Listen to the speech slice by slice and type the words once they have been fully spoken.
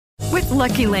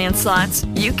Lucky Land Slots,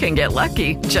 you can get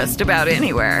lucky just about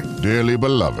anywhere. Dearly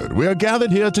beloved, we are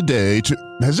gathered here today to...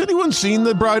 Has anyone seen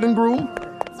the bride and groom?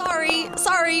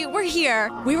 Sorry, we're here.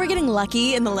 We were getting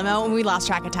lucky in the limo and we lost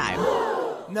track of time.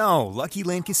 No, Lucky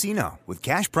Land Casino, with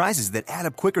cash prizes that add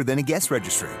up quicker than a guest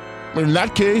registry. In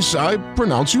that case, I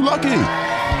pronounce you lucky.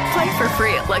 Play for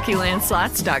free at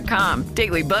LuckyLandSlots.com.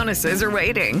 Daily bonuses are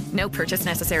waiting. No purchase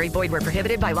necessary. Void where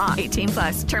prohibited by law.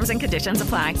 18+. Terms and conditions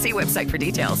apply. See website for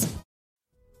details.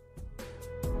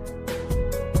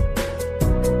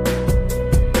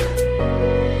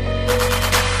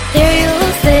 There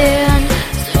you'll stand,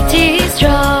 Swiftie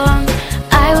strong.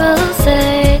 I will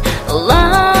say,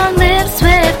 long live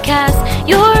Swiftcast.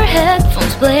 Your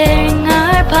headphones blaring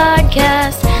our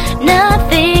podcast.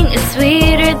 Nothing is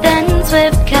sweeter than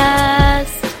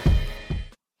Swiftcast.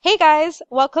 Hey guys,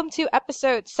 welcome to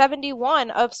episode 71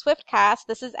 of Swiftcast.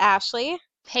 This is Ashley,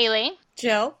 Haley,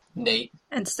 Jill, Nate,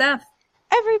 and Steph.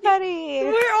 Everybody!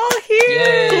 We're all here!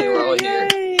 Yay, we're all here.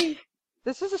 Yay.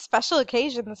 This is a special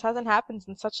occasion. This hasn't happened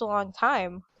in such a long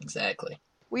time. Exactly.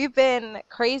 We've been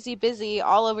crazy busy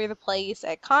all over the place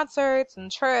at concerts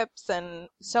and trips and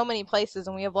so many places,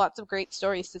 and we have lots of great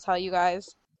stories to tell you guys.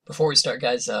 Before we start,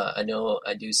 guys, I know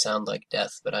I do sound like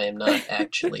death, but I am not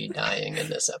actually dying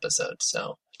in this episode,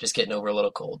 so just getting over a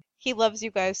little cold. He loves you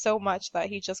guys so much that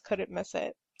he just couldn't miss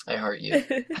it. I heart you,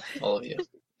 all of you.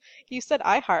 You said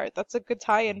iHeart. That's a good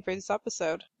tie-in for this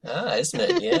episode. Ah, isn't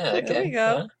it? Yeah, okay. There we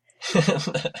go.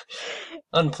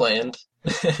 Unplanned.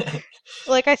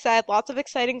 Like I said, lots of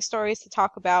exciting stories to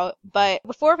talk about, but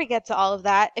before we get to all of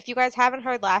that, if you guys haven't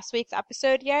heard last week's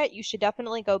episode yet, you should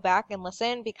definitely go back and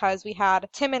listen because we had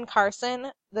Tim and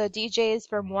Carson, the DJs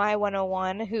from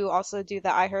Y101, who also do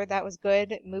the I Heard That Was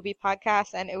Good movie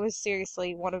podcast, and it was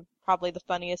seriously one of probably the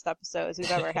funniest episodes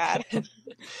we've ever had.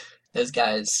 Those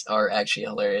guys are actually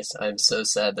hilarious. I'm so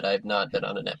sad that I've not been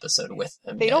on an episode with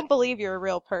them They yet. don't believe you're a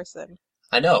real person.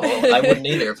 I know. Well, I wouldn't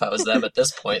either if I was them at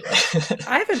this point.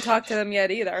 I haven't talked to them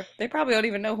yet either. They probably don't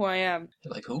even know who I am.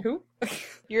 You're like, who? Who?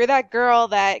 You're that girl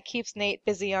that keeps Nate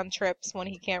busy on trips when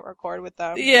he can't record with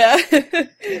them. Yeah.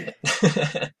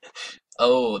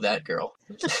 Oh, that girl.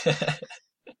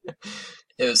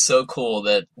 It was so cool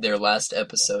that their last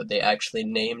episode, they actually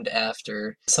named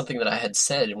after something that I had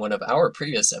said in one of our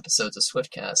previous episodes of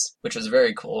Swiftcast, which was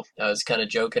very cool. I was kind of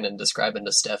joking and describing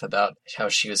to Steph about how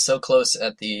she was so close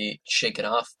at the Shake It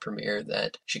Off premiere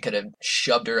that she could have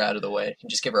shoved her out of the way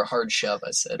and just give her a hard shove,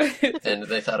 I said. And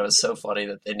they thought it was so funny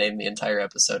that they named the entire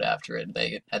episode after it, and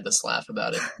they had this laugh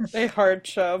about it. A hard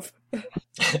shove.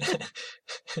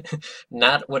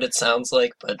 Not what it sounds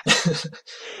like, but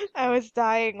I was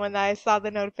dying when I saw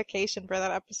the notification for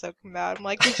that episode come out. I'm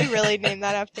like, did you really name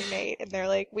that after Nate? And they're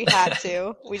like, we had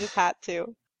to. We just had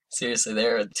to. seriously,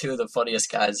 they're two of the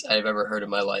funniest guys I've ever heard in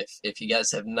my life. If you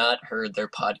guys have not heard their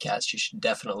podcast, you should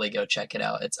definitely go check it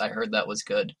out. I heard that was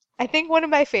good. I think one of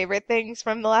my favorite things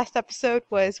from the last episode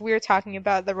was we were talking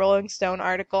about the Rolling Stone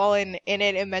article, and in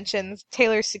it mentions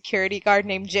Taylor's security guard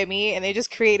named Jimmy, and they just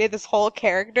created this whole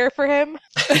character for him.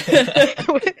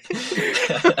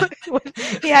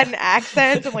 He had an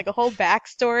accent and like a whole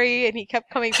backstory, and he kept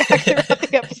coming back throughout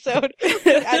the episode.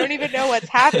 I don't even know what's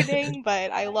happening,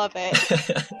 but I love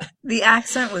it. The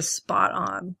accent was spot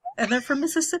on. And they're from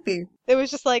Mississippi. It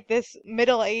was just like this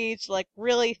middle-aged, like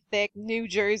really thick New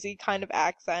Jersey kind of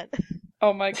accent.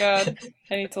 Oh my god.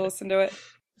 I need to listen to it.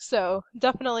 So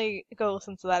definitely go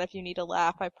listen to that if you need a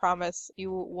laugh. I promise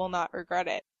you will not regret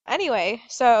it. Anyway,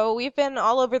 so we've been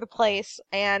all over the place,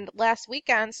 and last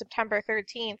weekend, September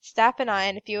 13th, Steph and I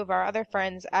and a few of our other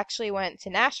friends actually went to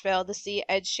Nashville to see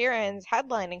Ed Sheeran's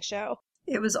headlining show.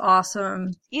 It was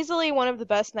awesome. Easily one of the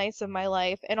best nights of my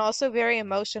life, and also very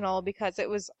emotional because it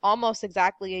was almost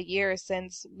exactly a year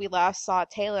since we last saw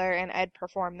Taylor and Ed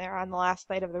perform there on the last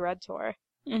night of the Red Tour.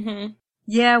 Mm-hmm.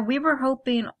 Yeah, we were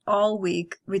hoping all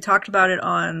week. We talked about it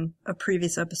on a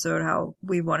previous episode how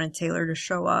we wanted Taylor to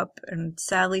show up, and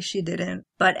sadly she didn't.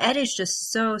 But Ed is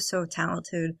just so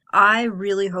talented. I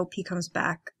really hope he comes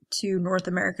back to North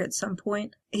America at some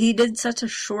point. He did such a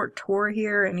short tour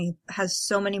here, and he has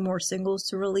so many more singles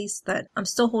to release that I'm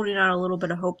still holding out a little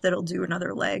bit of hope that he'll do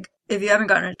another leg. If you haven't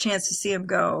gotten a chance to see him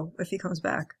go, if he comes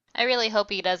back. I really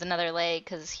hope he does another leg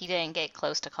because he didn't get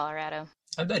close to Colorado.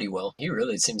 I bet he will. He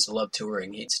really seems to love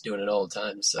touring. He's doing it all the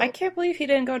time. So I can't believe he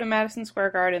didn't go to Madison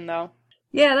Square Garden, though.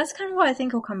 Yeah, that's kind of why I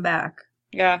think he'll come back.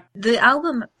 Yeah. The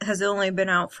album has only been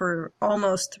out for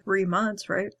almost 3 months,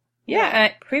 right? Yeah,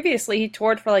 and previously he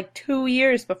toured for like 2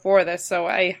 years before this, so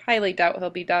I highly doubt he'll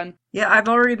be done. Yeah, I've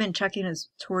already been checking his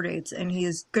tour dates, and he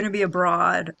is going to be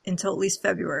abroad until at least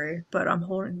February, but I'm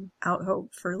holding out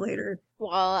hope for later.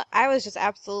 Well, I was just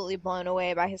absolutely blown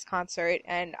away by his concert,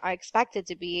 and I expected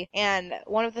to be. And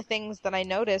one of the things that I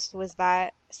noticed was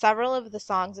that several of the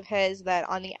songs of his that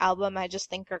on the album I just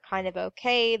think are kind of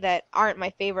okay, that aren't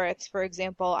my favorites, for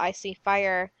example, I See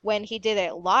Fire, when he did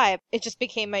it live, it just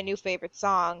became my new favorite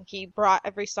song. He brought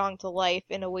every song to life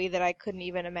in a way that I couldn't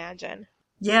even imagine.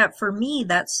 Yeah, for me,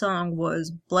 that song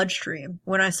was Bloodstream.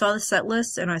 When I saw the set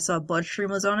list and I saw Bloodstream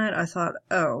was on it, I thought,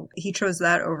 oh, he chose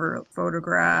that over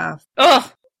Photograph.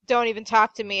 Ugh! Don't even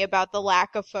talk to me about the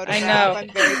lack of Photograph. I know. I'm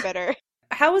very bitter.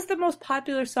 How is the most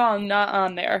popular song not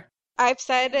on there? I've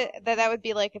said that would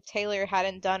be like if Taylor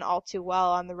hadn't done All Too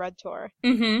Well on the Red Tour.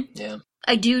 Mm-hmm. Yeah.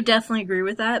 I do definitely agree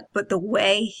with that, but the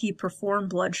way he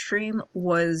performed Bloodstream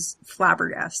was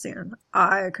flabbergasting.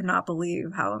 I could not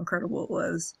believe how incredible it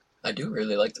was. I do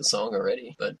really like the song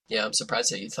already, but yeah, I'm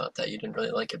surprised that you thought that. You didn't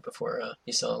really like it before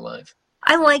you saw it live.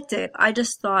 I liked it. I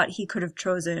just thought he could have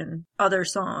chosen other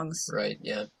songs. Right,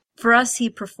 yeah. For us, he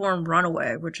performed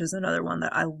Runaway, which is another one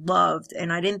that I loved,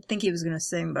 and I didn't think he was going to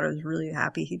sing, but I was really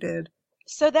happy he did.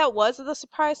 So that was the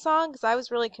surprise song? Because I was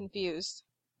really confused.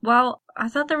 Well, I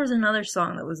thought there was another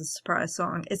song that was a surprise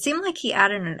song. It seemed like he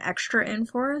added an extra in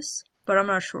for us, but I'm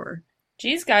not sure.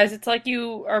 Geez, guys, it's like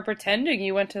you are pretending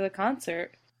you went to the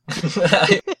concert.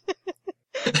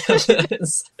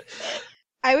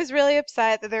 I was really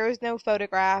upset that there was no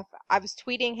Photograph. I was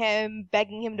tweeting him,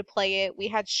 begging him to play it. We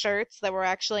had shirts that were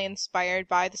actually inspired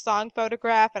by the song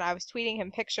Photograph, and I was tweeting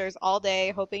him pictures all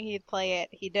day, hoping he'd play it.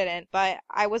 He didn't, but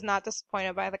I was not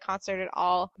disappointed by the concert at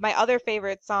all. My other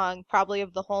favorite song, probably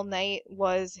of the whole night,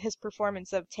 was his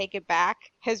performance of Take It Back.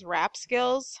 His rap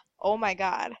skills, oh my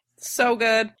god. So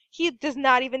good. He does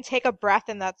not even take a breath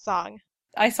in that song.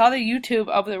 I saw the YouTube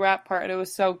of the rap part. It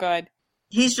was so good.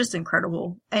 He's just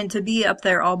incredible. And to be up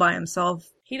there all by himself.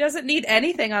 He doesn't need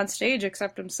anything on stage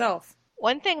except himself.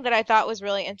 One thing that I thought was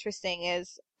really interesting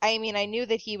is, I mean, I knew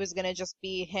that he was going to just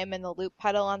be him and the loop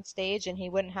pedal on stage and he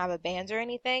wouldn't have a band or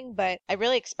anything, but I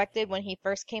really expected when he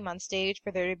first came on stage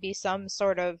for there to be some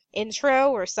sort of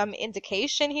intro or some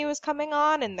indication he was coming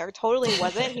on, and there totally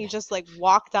wasn't. He just like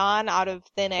walked on out of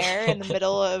thin air in the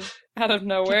middle of... Out of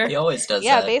nowhere. He always does that.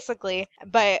 Yeah, basically.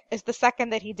 But it's the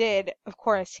second that he did, of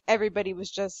course, everybody was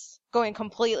just going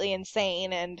completely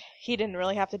insane, and he didn't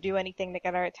really have to do anything to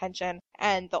get our attention.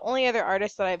 And the only other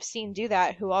artist that I've seen do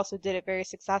that who also did it very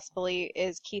successfully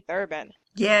is Keith Urban.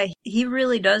 Yeah, he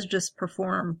really does just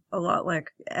perform a lot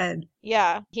like Ed.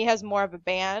 Yeah, he has more of a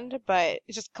band, but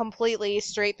it's just completely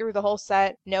straight through the whole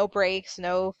set. No breaks,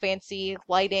 no fancy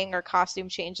lighting or costume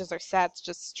changes or sets,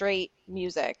 just straight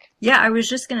music. Yeah, I was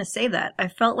just going to say that. I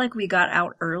felt like we got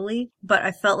out early, but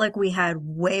I felt like we had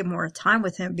way more time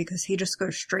with him because he just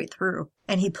goes straight through.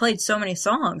 And he played so many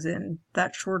songs in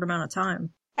that short amount of time.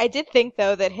 I did think,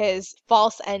 though, that his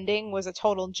false ending was a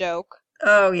total joke.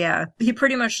 Oh, yeah. He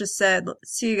pretty much just said,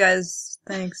 see you guys,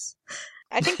 thanks.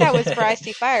 I think that was for I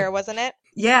See Fire, wasn't it?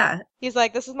 Yeah. He's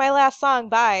like, this is my last song,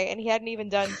 bye. And he hadn't even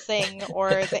done Sing or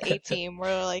the A-Team.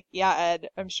 We're like, yeah, Ed,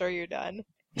 I'm sure you're done.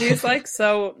 He's like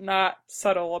so not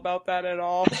subtle about that at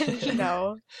all.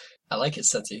 No. I like his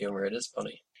sense of humor. It is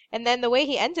funny. And then the way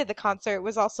he ended the concert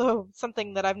was also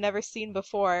something that I've never seen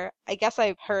before. I guess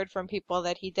I've heard from people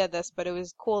that he did this, but it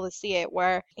was cool to see it,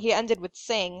 where he ended with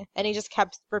Sing, and he just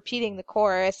kept repeating the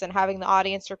chorus and having the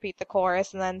audience repeat the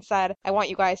chorus, and then said, I want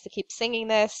you guys to keep singing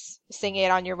this, sing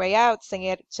it on your way out, sing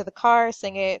it to the car,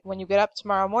 sing it when you get up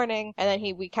tomorrow morning. And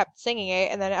then we kept singing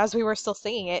it, and then as we were still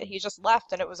singing it, he just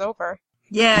left and it was over.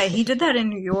 Yeah, he did that in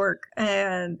New York,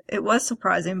 and it was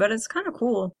surprising, but it's kind of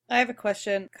cool. I have a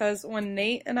question, because when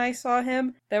Nate and I saw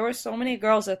him, there were so many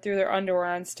girls that threw their underwear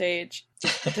on stage.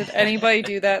 Did anybody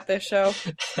do that this show?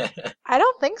 I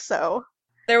don't think so.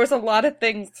 There was a lot of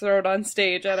things thrown on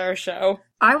stage at our show.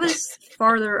 I was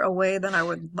farther away than I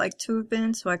would like to have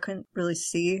been, so I couldn't really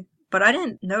see, but I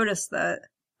didn't notice that.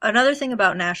 Another thing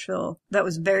about Nashville that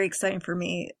was very exciting for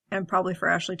me, and probably for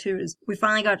Ashley too, is we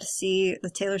finally got to see the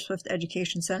Taylor Swift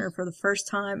Education Center for the first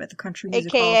time at the Country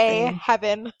Music Hall of AKA Fame.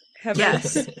 Heaven.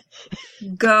 Yes.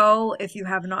 Go if you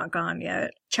have not gone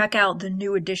yet. Check out the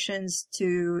new additions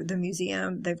to the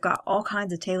museum. They've got all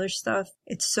kinds of Taylor stuff.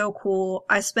 It's so cool.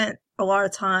 I spent a lot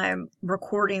of time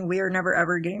recording We Are Never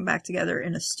Ever Getting Back Together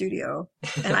in a studio,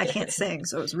 and I can't sing,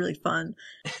 so it was really fun.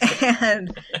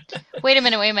 And Wait a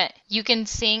minute. You can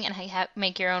sing and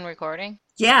make your own recording?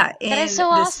 Yeah, That is in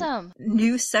so this awesome.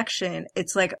 new section,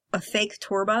 it's like a fake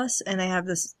tour bus, and they have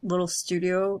this little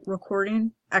studio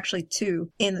recording, actually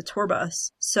two, in the tour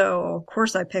bus. So, of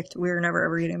course I picked We're Never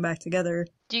Ever Getting Back Together.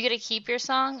 Do you get to keep your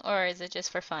song, or is it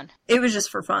just for fun? It was just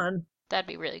for fun. That'd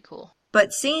be really cool.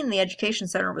 But seeing the Education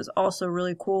Center was also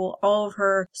really cool. All of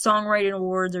her songwriting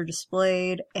awards are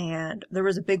displayed, and there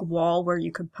was a big wall where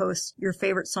you could post your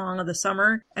favorite song of the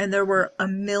summer, and there were a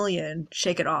million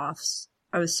Shake It Offs.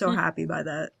 I was so happy by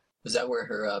that. Was that where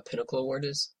her Pinnacle Award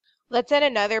is? That's in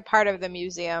another part of the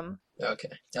museum. Okay,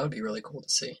 that would be really cool to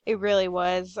see. It really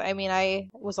was. I mean, I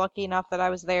was lucky enough that I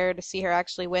was there to see her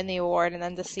actually win the award, and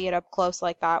then to see it up close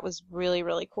like that was really,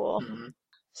 really cool. Mm-hmm.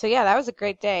 So yeah, that was a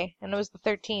great day, and it was the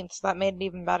 13th, so that made it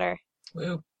even better.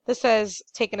 Woo. This has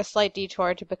taken a slight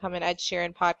detour to become an Ed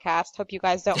Sheeran podcast. Hope you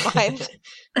guys don't mind.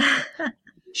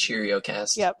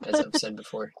 Cheeriocast, Yep. as I've said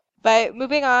before. But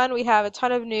moving on, we have a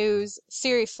ton of news.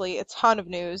 Seriously, a ton of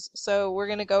news. So we're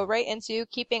going to go right into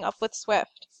keeping up with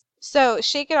Swift. So,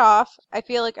 Shake It Off, I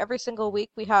feel like every single week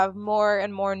we have more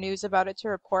and more news about it to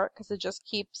report because it just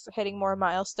keeps hitting more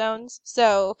milestones.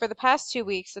 So, for the past 2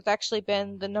 weeks, it's actually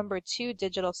been the number 2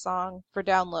 digital song for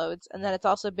downloads, and then it's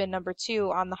also been number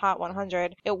 2 on the Hot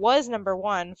 100. It was number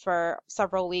 1 for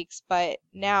several weeks, but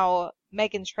now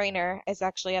Meghan Trainor is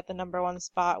actually at the number 1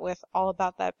 spot with All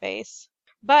About That Bass.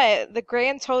 But the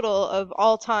grand total of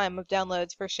all time of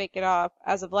downloads for Shake It Off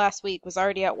as of last week was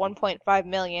already at 1.5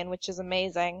 million, which is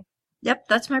amazing. Yep,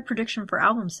 that's my prediction for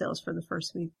album sales for the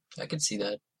first week. I could see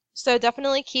that. So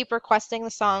definitely keep requesting the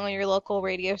song on your local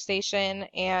radio station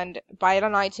and buy it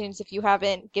on iTunes if you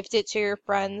haven't. Gift it to your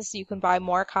friends. You can buy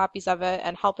more copies of it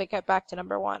and help it get back to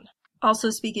number 1.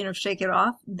 Also, speaking of Shake It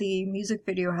Off, the music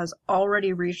video has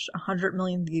already reached 100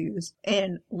 million views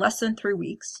in less than 3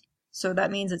 weeks. So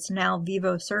that means it's now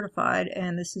Vivo certified,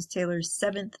 and this is Taylor's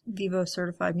 7th Vivo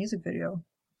certified music video.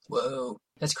 Whoa,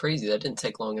 that's crazy. That didn't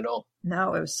take long at all.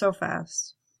 No, it was so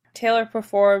fast. Taylor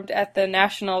performed at the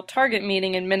National Target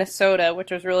meeting in Minnesota,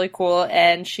 which was really cool,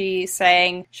 and she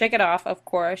sang Shake It Off, of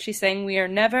course. She sang We Are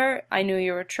Never, I Knew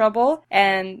You Were Trouble,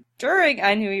 and during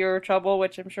I Knew You Were Trouble,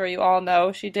 which I'm sure you all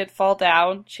know, she did fall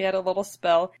down. She had a little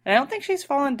spill, and I don't think she's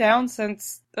fallen down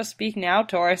since the Speak Now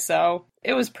tour, so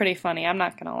it was pretty funny, I'm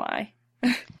not gonna lie.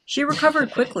 She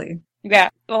recovered quickly. Yeah,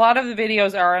 a lot of the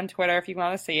videos are on Twitter if you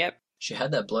want to see it. She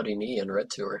had that bloody knee on Red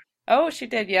Tour. Oh, she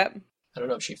did, yep. I don't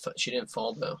know if she didn't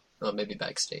fall, though. Oh, maybe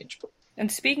backstage.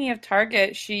 And speaking of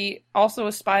Target, she also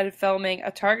was spotted filming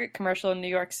a Target commercial in New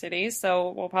York City,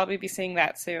 so we'll probably be seeing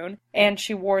that soon. And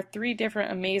she wore 3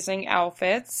 different amazing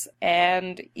outfits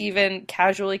and even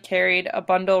casually carried a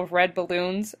bundle of red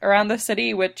balloons around the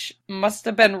city, which must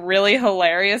have been really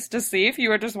hilarious to see if you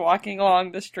were just walking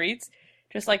along the streets.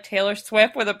 Just like Taylor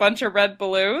Swift with a bunch of red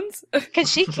balloons. Can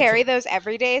she carry those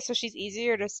every day so she's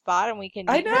easier to spot and we can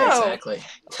I meet know. her? Exactly.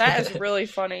 That is really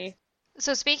funny.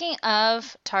 So speaking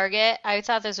of Target, I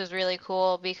thought this was really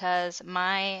cool because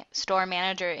my store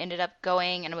manager ended up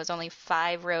going and it was only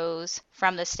 5 rows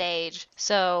from the stage.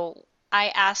 So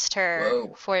I asked her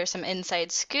for some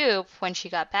inside scoop when she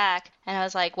got back, and I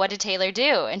was like, what did Taylor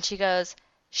do? And she goes,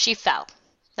 she fell.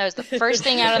 That was the first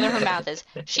thing out of her mouth is,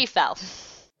 she fell.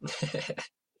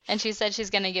 And she said she's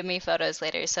going to give me photos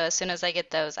later, so as soon as I get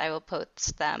those, I will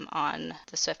post them on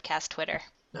the Swiftcast Twitter.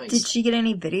 Nice. Did she get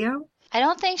any video? I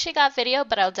don't think she got video,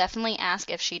 but I'll definitely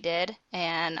ask if she did,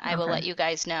 and I will let you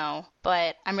guys know.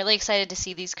 But I'm really excited to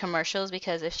see these commercials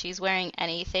because if she's wearing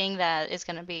anything that is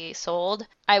going to be sold,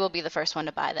 I will be the first one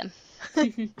to buy them.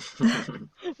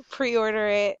 Pre-order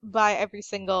it, buy every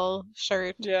single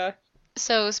shirt. Yeah.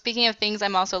 So speaking of things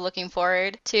I'm also looking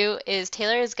forward to is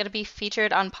Taylor is going to be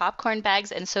featured on popcorn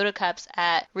bags and soda cups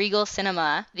at Regal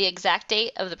Cinema. The exact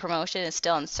date of the promotion is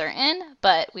still uncertain,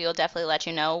 but we will definitely let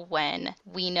you know when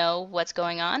we know what's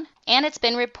going on. And it's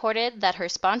been reported that her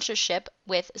sponsorship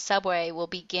with Subway will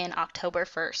begin October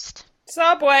 1st.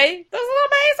 Subway! This is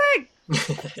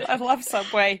amazing! I love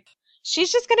Subway.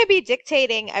 She's just going to be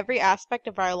dictating every aspect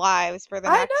of our lives for the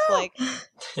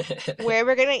next, where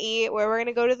we're going to eat, where we're going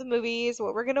to go to the movies,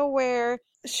 what we're going to wear.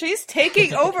 She's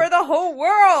taking over the whole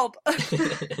world!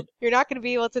 You're not going to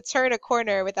be able to turn a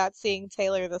corner without seeing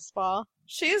Taylor this fall.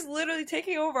 She's literally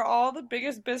taking over all the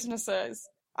biggest businesses.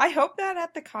 I hope that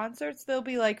at the concerts there'll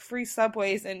be like free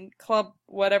Subways and club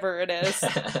whatever it is.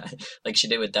 Like she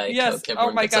did with Diet Yes. Coke.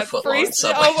 Oh my god, free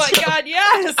Subway. Oh my god,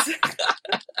 yes!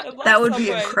 That would be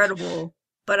Subway. incredible.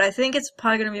 But I think it's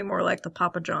probably going to be more like the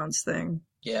Papa John's thing.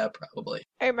 Yeah, probably.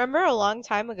 I remember a long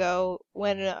time ago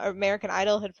when American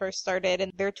Idol had first started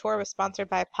and their tour was sponsored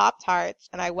by Pop-Tarts,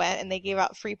 and I went and they gave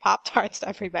out free Pop-Tarts to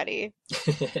everybody.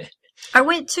 I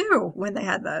went too when they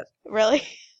had that. Really?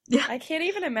 Yeah. I can't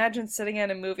even imagine sitting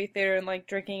in a movie theater and like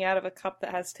drinking out of a cup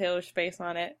that has Taylor's face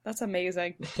on it. That's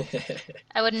amazing.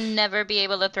 I would never be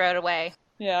able to throw it away.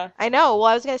 Yeah. I know. Well,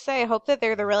 I was going to say, I hope that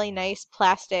they're the really nice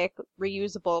plastic,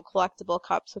 reusable, collectible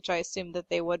cups, which I assume that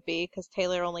they would be, because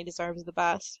Taylor only deserves the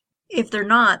best. If they're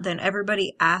not, then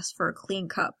everybody asked for a clean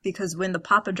cup, because when the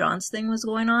Papa John's thing was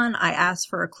going on, I asked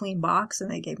for a clean box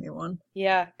and they gave me one.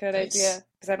 Yeah, good Nice. idea.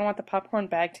 Because I don't want the popcorn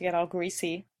bag to get all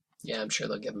greasy. Yeah, I'm sure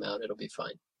they'll give them out. It'll be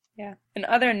fine. Yeah. In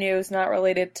other news not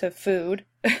related to food.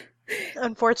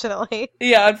 Unfortunately.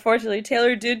 Yeah, unfortunately,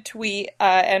 Taylor did tweet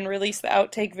and release the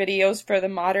outtake videos for the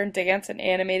modern dance and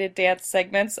animated dance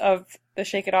segments of the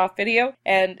Shake It Off video.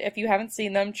 And if you haven't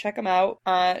seen them, check them out.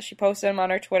 She posted them on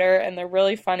her Twitter, and they're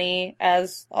really funny,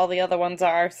 as all the other ones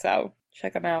are, so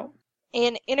check them out.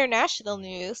 In international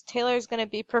news, Taylor is going to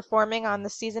be performing on the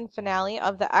season finale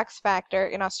of The X Factor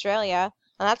in Australia,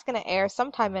 and that's going to air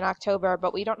sometime in October,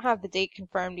 but we don't have the date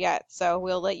confirmed yet, so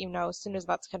we'll let you know as soon as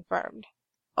that's confirmed.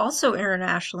 Also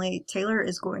internationally, Taylor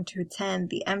is going to attend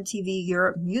the MTV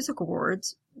Europe Music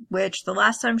Awards, which the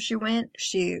last time she went,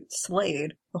 she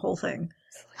slayed the whole thing.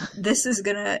 This is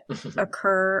going to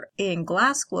occur in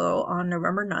Glasgow on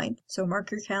November 9th, so mark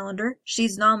your calendar.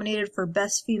 She's nominated for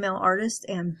Best Female Artist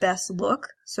and Best Look,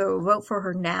 so vote for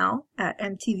her now at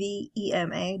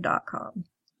mtvema.com.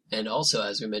 And also,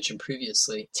 as we mentioned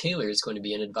previously, Taylor is going to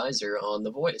be an advisor on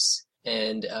The Voice.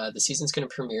 And the season's going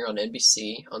to premiere on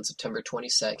NBC on September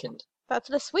 22nd. That's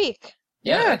this week.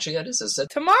 Yeah, actually, that is.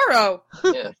 Tomorrow!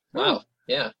 Yeah, wow.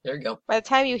 Yeah, there you go. By the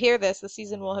time you hear this, the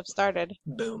season will have started.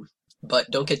 Boom.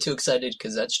 But don't get too excited,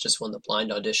 because that's just when the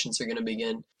blind auditions are going to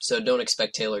begin. So don't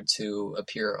expect Taylor to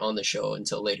appear on the show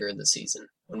until later in the season.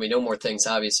 When we know more things,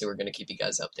 obviously, we're going to keep you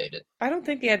guys updated. I don't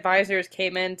think the advisors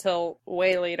came in till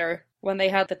way later, when they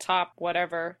had the top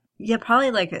whatever. Yeah, probably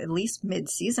like at least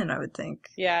mid-season, I would think.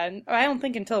 Yeah, and I don't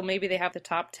think until maybe they have the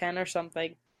top 10 or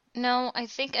something. No, I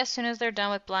think as soon as they're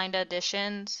done with blind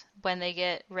auditions, when they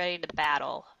get ready to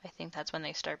battle, I think that's when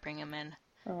they start bringing them in.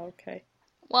 Oh, okay.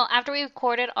 Well, after we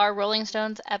recorded our Rolling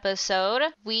Stones episode,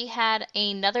 we had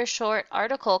another short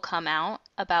article come out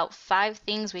about 5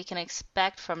 things we can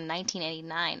expect from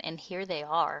 1989, and here they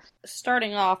are.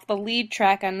 Starting off, the lead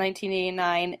track on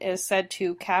 1989 is said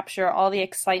to capture all the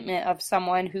excitement of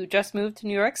someone who just moved to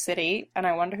New York City, and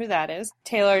I wonder who that is.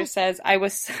 Taylor says, I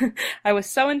was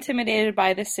so intimidated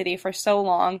by this city for so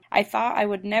long, I thought I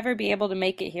would never be able to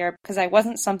make it here because I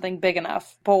wasn't something big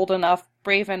enough, bold enough,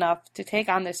 brave enough to take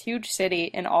on this huge city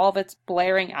in all of its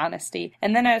blaring honesty.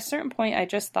 And then at a certain point, I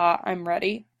just thought, I'm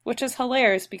ready. Which is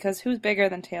hilarious because who's bigger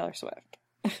than Taylor Swift?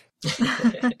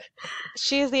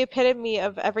 She is the epitome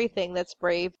of everything that's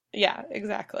brave. Yeah,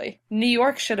 exactly. New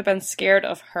York should have been scared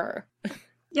of her.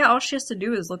 Yeah, all she has to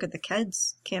do is look at the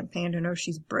Kids campaign to know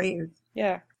she's brave.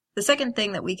 Yeah. The second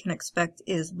thing that we can expect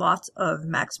is lots of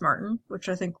Max Martin, which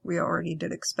I think we already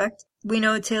did expect. We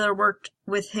know Taylor worked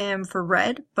with him for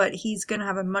Red, but he's going to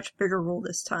have a much bigger role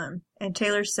this time. And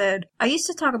Taylor said, I used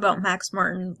to talk about Max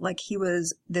Martin like he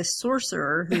was this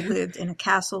sorcerer who lived in a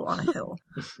castle on a hill.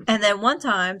 And then one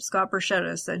time, Scott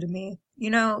Borchetta said to me, you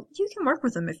know, you can work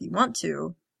with him if you want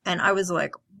to. And I was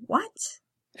like, what?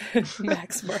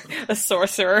 Max Martin, a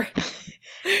sorcerer.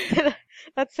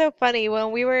 That's so funny.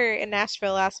 When we were in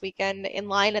Nashville last weekend in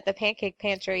line at the Pancake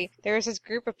Pantry, there was this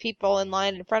group of people in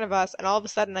line in front of us, and all of a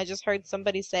sudden I just heard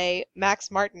somebody say Max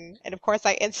Martin, and of course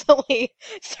I instantly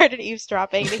started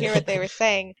eavesdropping to hear what they were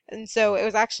saying. And so it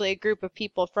was actually a group of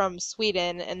people from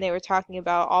Sweden, and they were talking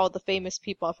about all the famous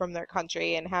people from their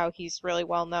country and how he's really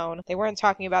well known. They weren't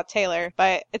talking about Taylor,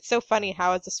 but it's so funny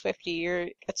how as a Swiftie you're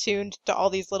attuned to all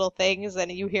these little things,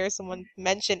 and you hear someone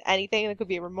mention anything that could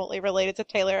be remotely related to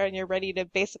Taylor, and you're ready to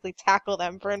basically tackle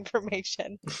them for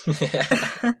information.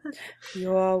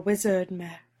 You're a wizard,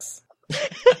 Max.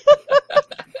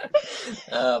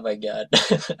 Oh my god.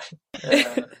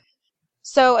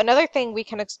 So another thing we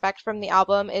can expect from the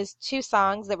album is 2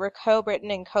 songs that were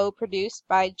co-written and co-produced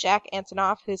by Jack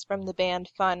Antonoff, who's from the band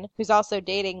Fun, who's also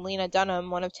dating Lena Dunham,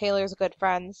 one of Taylor's good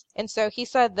friends. And so he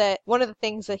said that one of the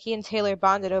things that he and Taylor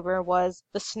bonded over was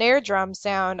the snare drum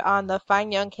sound on the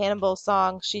Fine Young Cannibal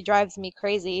song She Drives Me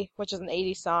Crazy, which is an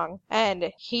 80s song.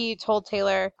 And he told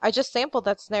Taylor, I just sampled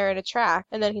that snare in a track.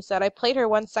 And then he said, I played her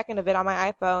 1 second of it on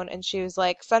my iPhone, and she was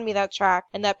like, send me that track.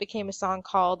 And that became a song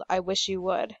called I Wish You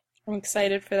Would. I'm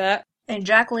excited for that. And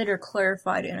Jack later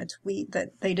clarified in a tweet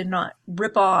that they did not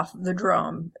rip off the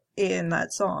drum in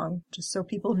that song, just so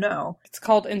people know. It's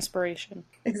called inspiration.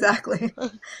 Exactly.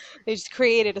 They just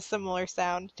created a similar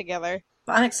sound together.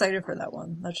 I'm excited for that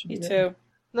one. That should be Me good. too.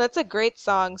 That's a great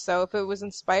song, so if it was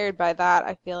inspired by that,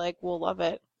 I feel like we'll love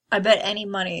it. I bet any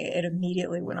money it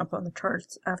immediately went up on the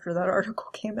charts after that article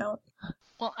came out.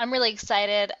 Well, I'm really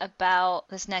excited about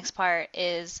this next part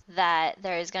is that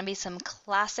there is going to be some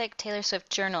classic Taylor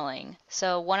Swift journaling.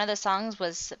 So one of the songs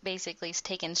was basically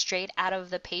taken straight out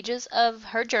of the pages of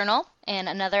her journal, and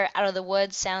another, Out of the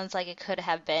Woods, sounds like it could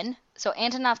have been. So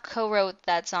Antonoff co-wrote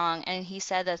that song, and he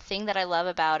said the thing that I love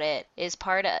about it is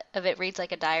part of it reads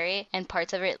like a diary, and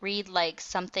parts of it read like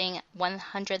something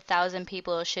 100,000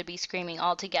 people should be screaming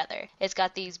all together. It's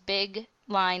got these big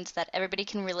lines that everybody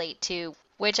can relate to,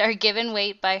 which are given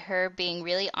weight by her being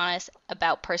really honest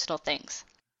about personal things.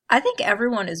 I think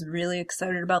everyone is really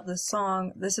excited about this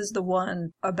song. This is the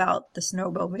one about the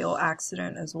snowmobile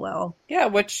accident as well. Yeah,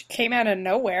 which came out of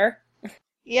nowhere.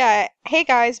 Yeah. Hey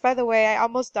guys, by the way, I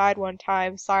almost died one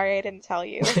time. Sorry I didn't tell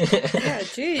you. Yeah,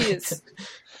 jeez.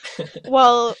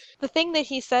 Well, the thing that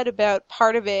he said about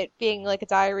part of it being like a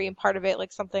diary and part of it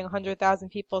like something 100,000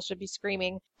 people should be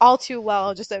screaming, all too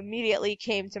well just immediately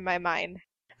came to my mind.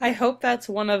 I hope that's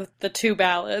one of the two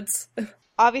ballads.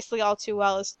 Obviously, All Too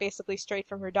Well is basically straight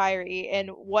from her diary, and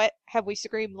what have we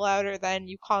screamed louder than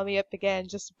You Call Me Up Again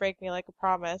just to break me like a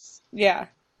promise? Yeah.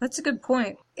 That's a good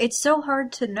point. It's so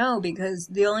hard to know because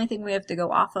the only thing we have to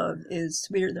go off of is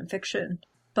Sweeter Than Fiction.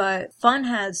 But Fun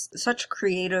has such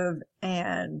creative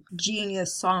and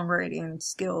genius songwriting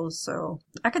skills, so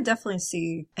I could definitely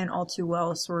see an All Too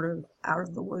Well sort of Out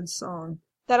of the Woods song.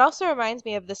 That also reminds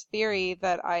me of this theory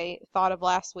that I thought of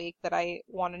last week that I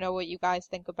want to know what you guys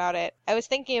think about it. I was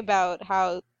thinking about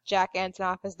how Jack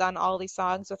Antonoff has done all these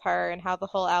songs with her and how the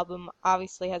whole album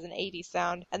obviously has an 80s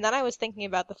sound. And then I was thinking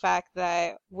about the fact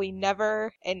that we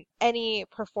never, in any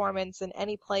performance in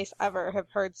any place ever, have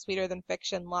heard Sweeter Than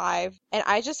Fiction live. And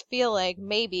I just feel like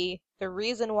maybe the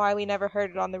reason why we never heard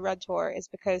it on the Red Tour is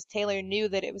because Taylor knew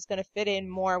that it was going to fit in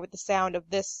more with the sound of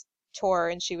this tour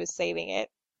and she was saving it.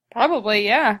 Probably,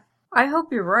 yeah. I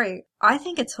hope you're right. I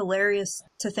think it's hilarious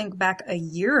to think back a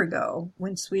year ago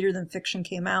when Sweeter Than Fiction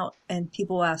came out and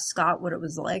people asked Scott what it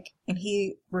was like, and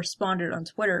he responded on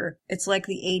Twitter, it's like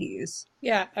the 80s.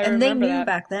 Yeah, I and remember they knew that.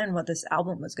 back then what this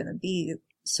album was going to be,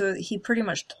 so he pretty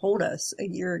much told us a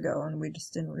year ago and we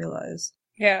just didn't realize.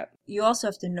 Yeah. You also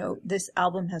have to note this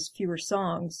album has fewer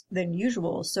songs than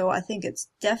usual, so I think it's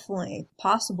definitely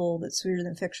possible that Sweeter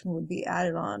Than Fiction would be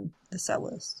added on the set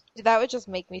list. That would just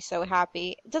make me so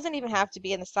happy. It doesn't even have to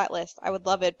be in the set list. I would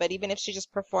love it, but even if she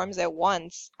just performs it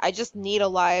once, I just need a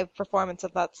live performance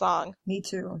of that song. Me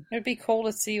too. It'd be cool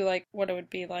to see, like, what it would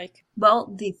be like.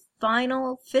 Well, the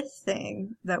final fifth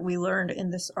thing that we learned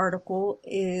in this article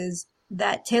is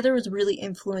that Taylor was really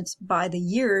influenced by the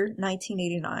year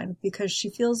 1989 because she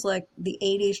feels like the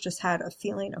 80s just had a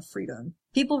feeling of freedom.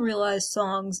 People realized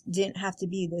songs didn't have to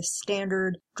be this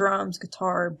standard drums,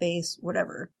 guitar, bass,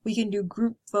 whatever. We can do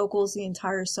group vocals the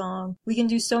entire song. We can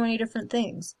do so many different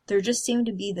things. There just seemed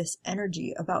to be this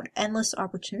energy about endless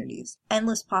opportunities,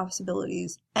 endless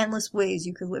possibilities, endless ways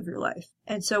you could live your life.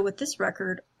 And so with this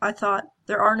record, I thought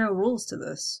there are no rules to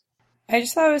this. I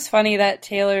just thought it was funny that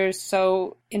Taylor's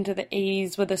so into the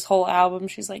 80s with this whole album.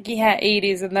 She's like, yeah,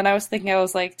 80s. And then I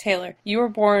was like, Taylor, you were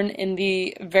born in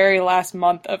the very last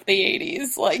month of the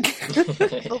 80s. Like,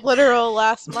 the literal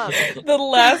last month. The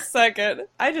last second.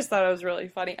 I just thought it was really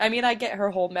funny. I mean, I get her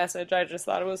whole message. I just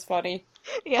thought it was funny.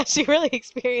 Yeah, she really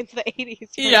experienced the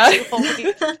 80s for yeah. 2 whole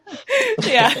weeks.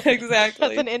 Yeah,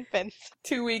 exactly. As an infant.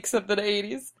 2 weeks of the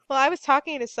 80s. Well, I was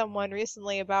talking to someone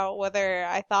recently about whether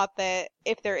I thought that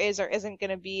if there is or isn't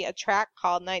going to be a track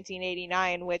called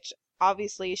 1989, which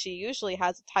obviously she usually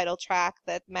has a title track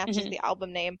that matches the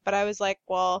album name, but I was like,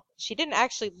 well, she didn't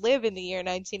actually live in the year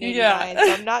 1989,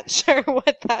 so I'm not sure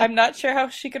what that... I'm not sure how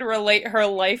she could relate her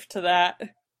life to that.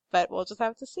 But we'll just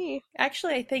have to see.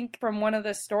 Actually, I think from one of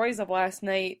the stories of last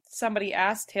night, somebody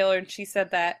asked Taylor and she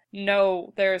said that,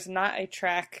 no, there's not a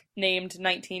track named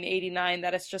 1989,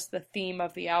 that it's just the theme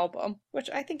of the album, which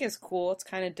I think is cool. It's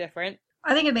kind of different.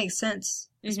 I think it makes sense.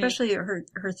 Especially her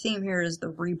theme here is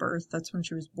the rebirth. That's when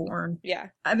she was born. Yeah.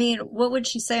 I mean, what would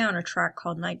she say on a track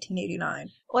called 1989?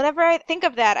 Whenever I think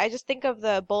of that, I just think of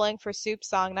the Bowling for Soup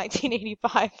song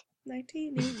 1985.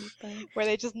 1985. Where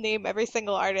they just name every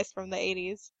single artist from the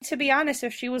 80s. To be honest,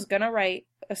 if she was gonna write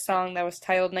a song that was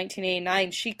titled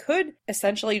 1989, she could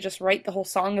essentially just write the whole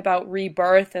song about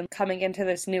rebirth and coming into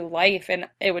this new life, and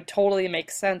it would totally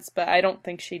make sense, but I don't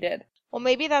think she did. Well,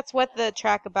 maybe that's what the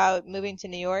track about moving to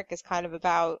New York is kind of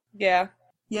about. Yeah.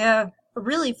 Yeah.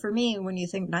 Really, for me, when you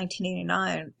think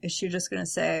 1989, is she just going to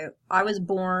say, I was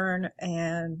born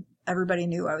and everybody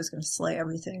knew I was going to slay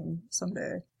everything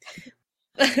someday?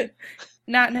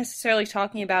 Not necessarily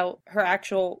talking about her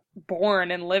actual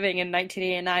born and living in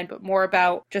 1989, but more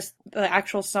about just the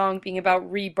actual song being about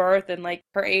rebirth and like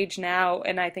her age now.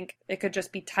 And I think it could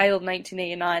just be titled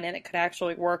 1989 and it could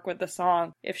actually work with the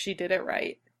song if she did it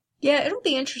right. Yeah, it'll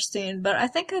be interesting, but I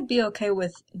think I'd be okay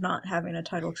with not having a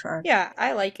title track. Yeah,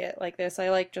 I like it like this. I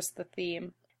like just the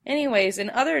theme. Anyways, in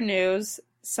other news,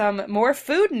 some more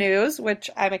food news, which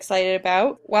I'm excited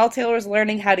about. While Taylor was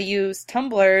learning how to use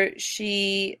Tumblr,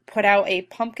 she put out a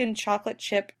pumpkin chocolate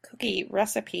chip cookie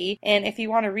recipe. And if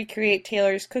you want to recreate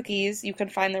Taylor's cookies, you can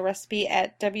find the recipe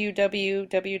at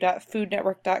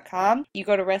www.foodnetwork.com. You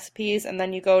go to recipes and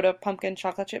then you go to pumpkin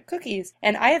chocolate chip cookies.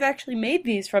 And I have actually made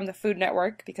these from the Food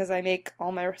Network because I make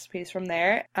all my recipes from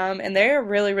there. And they're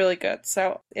really, really good.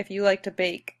 So if you like to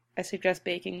bake, I suggest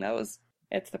baking those.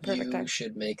 It's the perfect time. You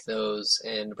should make those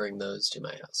and bring those to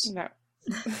my house. No.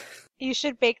 You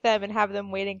should bake them and have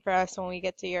them waiting for us when we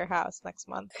get to your house next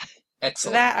month.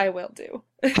 Excellent. That I will do.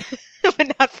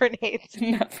 But not for Nate.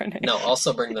 Not for Nate. No,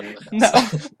 also bring them to my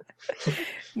house.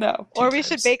 No. Or we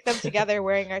should bake them together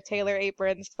wearing our Taylor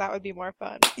aprons, because that would be more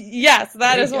fun. Yes,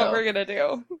 that There is you what go. we're going to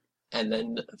do. And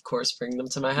then, of course, bring them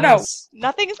to my No. house.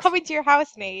 Nothing is coming to your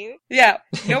house, Nate. Yeah,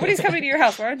 nobody's coming to your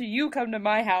house. Why don't you come to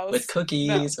my house? With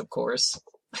cookies, of course.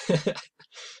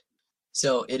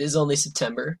 So, it is only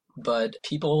September, but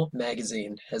People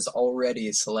magazine has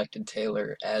already selected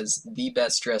Taylor as the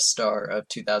best dressed star of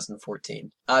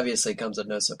 2014. Obviously, comes as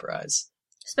no surprise.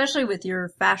 Especially with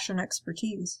your fashion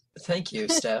expertise. Thank you,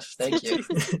 Steph. Thank you.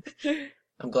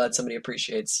 I'm glad somebody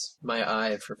appreciates my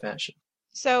eye for fashion.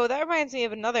 So that reminds me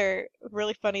of another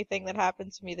really funny thing that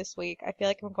happened to me this week. I feel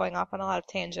like I'm going off on a lot of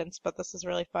tangents, but this is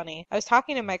really funny. I was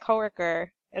talking to my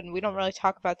coworker, and we don't really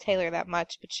talk about Taylor that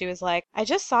much, but she was like, I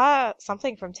just saw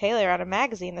something from Taylor on a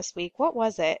magazine this week. What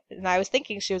was it? And I was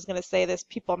thinking she was going to say this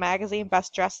People magazine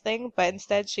best dressed thing, but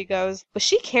instead she goes, was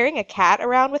she carrying a cat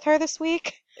around with her this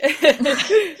week?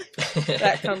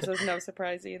 That comes as no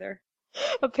surprise either.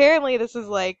 Apparently this is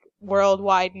like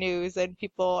worldwide news and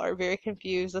people are very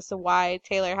confused as to why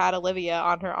Taylor had Olivia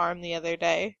on her arm the other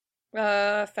day.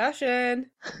 Fashion.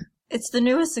 It's the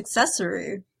newest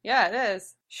accessory. Yeah, it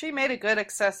is. She made a good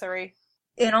accessory.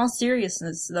 In all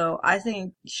seriousness, though, I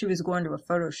think she was going to a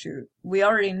photo shoot. We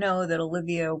already know that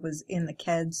Olivia was in the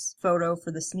Keds photo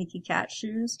for the sneaky cat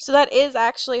shoes. So that is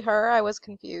actually her. I was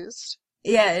confused.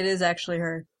 Yeah, it is actually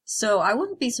her. So I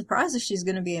wouldn't be surprised if she's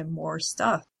going to be in more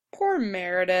stuff. Poor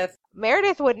Meredith.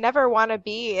 Meredith would never want to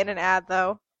be in an ad,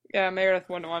 though. Yeah, Meredith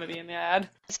wouldn't want to be in the ad.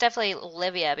 It's definitely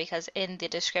Olivia because in the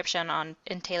description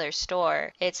in Taylor's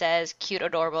store, it says cute,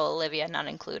 adorable Olivia not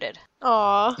included.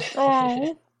 Aww.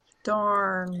 Oh,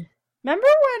 darn. Remember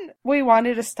when we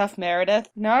wanted to stuff Meredith?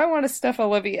 Now I want to stuff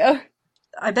Olivia.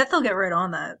 I bet they'll get right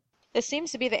on that. This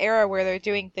seems to be the era where they're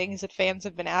doing things that fans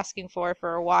have been asking for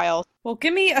a while. Well,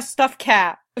 give me a stuffed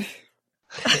cat.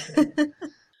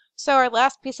 So our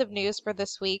last piece of news for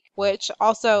this week, which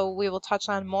also we will touch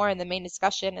on more in the main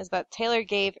discussion, is that Taylor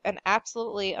gave an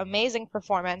absolutely amazing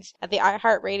performance at the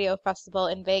iHeart Radio Festival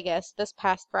in Vegas this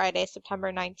past Friday,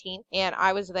 September 19th, and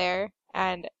I was there,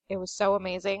 and it was so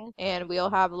amazing, and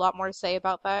we'll have a lot more to say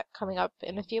about that coming up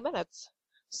in a few minutes.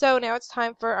 So now it's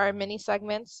time for our mini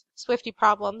segments. Swiftie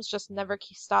problems just never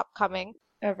stop coming.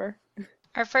 Ever.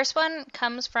 Our first one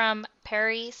comes from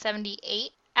Perry78.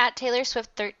 At Taylor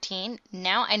Swift 13,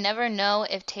 now I never know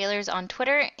if Taylor's on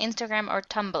Twitter, Instagram, or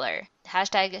Tumblr.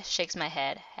 Hashtag shakes my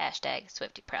head. Hashtag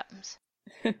Swiftie problems.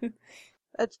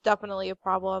 That's definitely a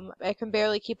problem. I can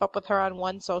barely keep up with her on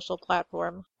one social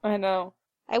platform. I know.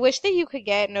 I wish that you could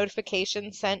get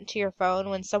notifications sent to your phone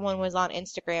when someone was on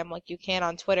Instagram like you can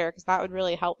on Twitter, because that would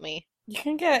really help me. You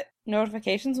can get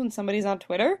notifications when somebody's on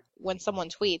Twitter? When someone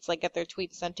tweets, like get their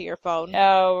tweets sent to your phone.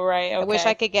 Oh, right, okay. I wish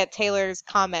I could get Taylor's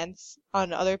comments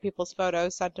on other people's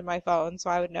photos sent to my phone so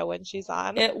I would know when she's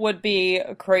on. It would be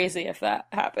crazy if that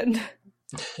happened.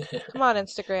 Come on,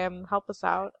 Instagram, help us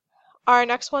out. Our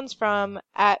next one's from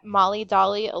at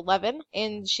MollyDolly11,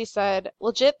 and she said,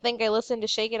 legit think I listened to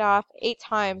Shake It Off 8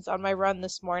 times on my run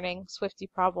this morning.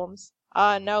 Swiftie problems.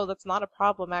 No, that's not a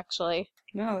problem, actually.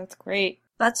 No, that's great.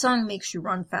 That song makes you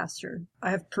run faster.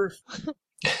 I have proof.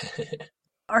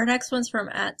 Our next one's from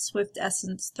at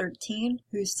SwiftEssence13,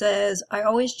 who says, I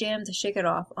always jam to Shake It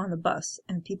Off on the bus,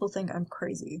 and people think I'm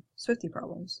crazy. Swiftie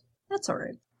problems. That's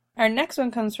alright. Our next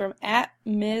one comes from at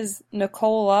Ms.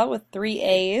 Nicola with 3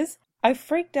 A's. I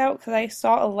freaked out because I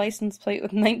saw a license plate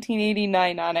with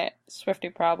 1989 on it.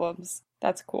 Swiftie problems.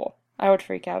 That's cool. I would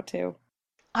freak out too.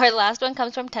 Our last one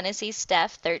comes from Tennessee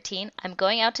Steph 13. I'm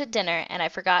going out to dinner and I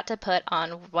forgot to put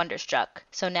on Wonderstruck.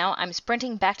 So now I'm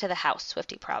sprinting back to the house.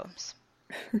 Swiftie problems.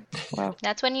 Wow.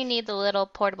 That's when you need the little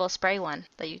portable spray one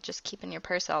that you just keep in your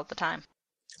purse all the time.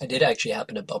 I did actually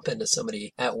happen to bump into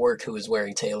somebody at work who was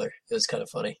wearing Taylor. It was kind of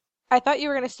funny. I thought you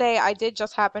were going to say I did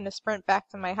just happen to sprint back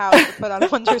to my house to put on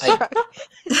Wonderstruck.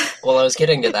 Well, I was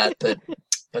getting to that, but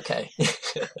okay.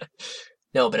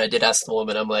 No, but I did ask the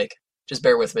woman, I'm like, just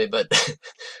bear with me, but I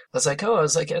was like,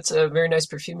 it's a very nice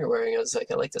perfume you're wearing. I was like,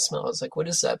 I like the smell. I was like, what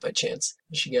is that by chance?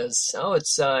 And she goes, oh,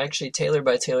 it's actually Taylor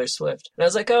by Taylor Swift. And I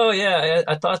was like, oh, yeah,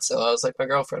 I thought so. I was like, my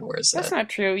girlfriend wears that. That's not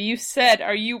true. You said,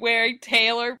 are you wearing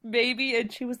Taylor, baby?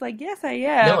 And she was like, yes, I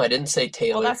am. No, I didn't say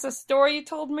Taylor. Well, that's the story you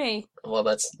told me. Well,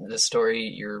 that's the story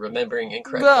you're remembering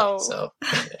incorrectly. No. So.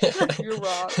 You're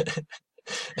wrong.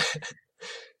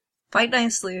 Fight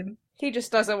nicely. He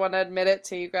just doesn't want to admit it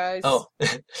to you guys. Oh.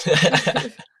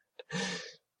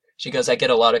 She goes, I get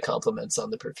a lot of compliments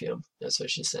on the perfume. That's what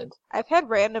she said. I've had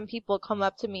random people come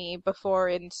up to me before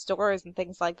in stores and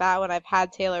things like that when I've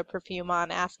had Taylor perfume on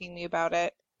asking me about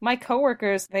it. My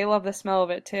coworkers, they love the smell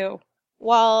of it too.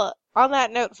 Well, on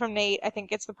that note from Nate, I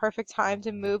think it's the perfect time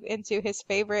to move into his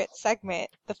favorite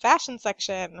segment, the fashion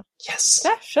section. Yes.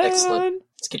 Fashion! Excellent.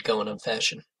 Let's get going on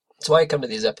fashion. That's why I come to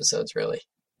these episodes, really.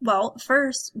 Well,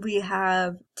 first, we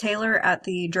have Taylor at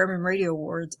the German Radio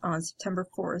Awards on September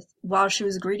 4th. While she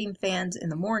was greeting fans in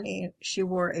the morning, she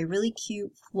wore a really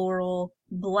cute floral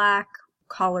black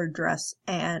collared dress,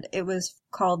 and it was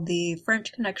called the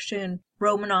French Connection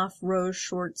Romanoff Rose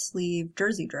Short Sleeve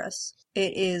Jersey Dress.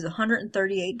 It is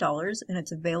 $138, and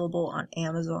it's available on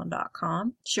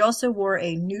Amazon.com. She also wore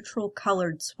a neutral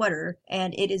colored sweater,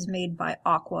 and it is made by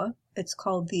Aqua. It's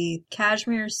called the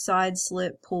Cashmere Side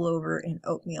Slit Pullover in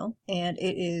Oatmeal, and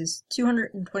it is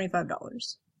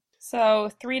 $225. So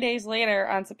 3 days later,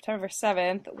 on September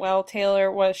 7th, while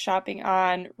Taylor was shopping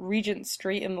on Regent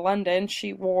Street in London,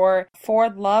 she wore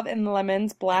Ford Love and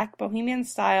Lemon's black bohemian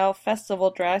style festival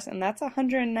dress, and that's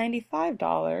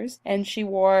 $195. And she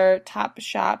wore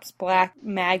Topshop's black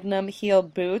Magnum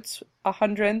heeled boots,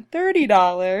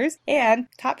 $130, and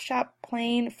Topshop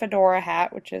plain fedora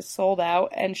hat, which is sold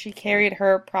out, and she carried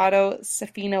her Prado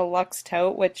Safino Luxe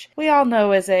tote, which we all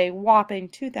know is a whopping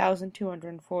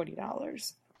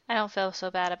 $2,240. I don't feel so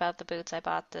bad about the boots I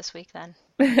bought this week then.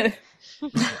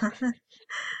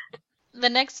 The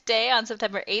next day, on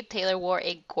September 8th, Taylor wore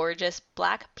a gorgeous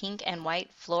black, pink, and white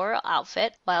floral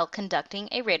outfit while conducting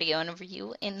a radio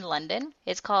interview in London.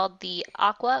 It's called the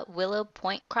Aqua Willow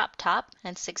Point Crop Top,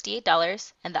 and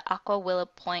 $68, and the Aqua Willow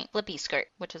Point Flippy Skirt,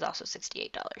 which is also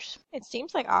 $68. It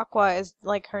seems like Aqua is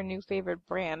like her new favorite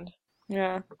brand.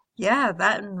 Yeah. Yeah,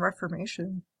 that and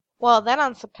Reformation. Well, then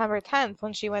on September 10th,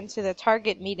 when she went to the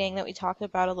Target meeting that we talked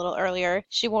about a little earlier,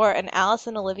 she wore an Alice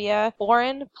and Olivia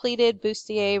Borin pleated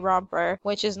bustier romper,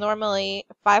 which is normally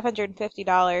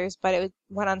 $550, but it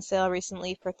went on sale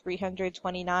recently for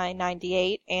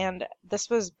 $329.98, and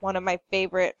this was one of my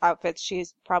favorite outfits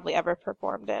she's probably ever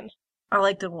performed in. I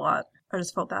liked it a lot. I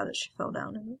just felt bad that she fell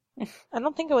down in it. I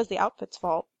don't think it was the outfit's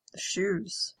fault. The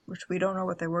shoes, which we don't know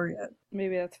what they were yet.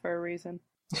 Maybe that's for a reason.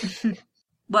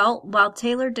 Well, while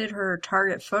Taylor did her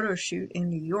Target photo shoot in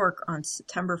New York on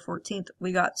September 14th,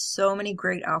 we got so many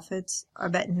great outfits. I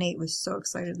bet Nate was so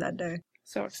excited that day.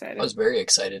 So excited. I was very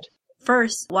excited.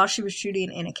 First, while she was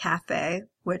shooting in a cafe,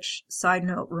 which, side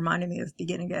note, reminded me of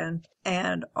Begin Again,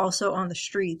 and also on the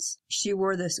streets, she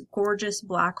wore this gorgeous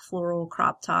black floral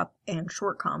crop top and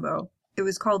short combo. It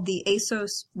was called the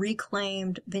ASOS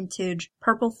Reclaimed Vintage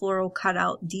Purple Floral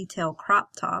Cutout Detail Crop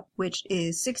Top, which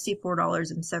is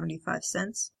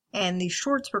 $64.75. And the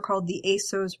shorts were called the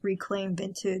ASOS Reclaimed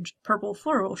Vintage Purple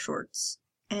Floral Shorts.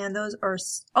 And those are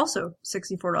also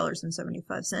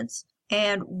 $64.75.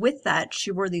 And with that,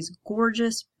 she wore these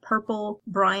gorgeous purple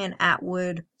Brian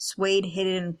Atwood suede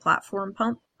hidden platform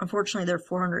pump. Unfortunately, they're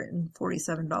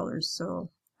 $447, so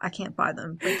I can't buy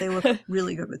them, but they look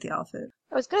really good with the outfit.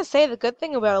 I was going to say the good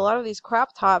thing about a lot of these crop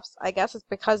tops, I guess it's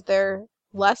because they're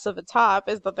less of a top,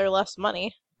 is that they're less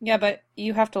money. Yeah, but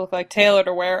you have to look like Taylor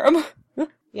to wear them.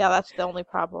 Yeah, that's the only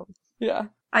problem. Yeah.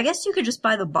 I guess you could just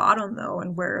buy the bottom, though,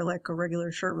 and wear, like, a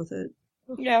regular shirt with it.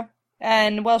 Yeah.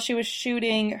 And while she was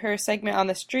shooting her segment on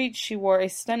the street, she wore a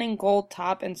stunning gold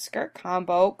top and skirt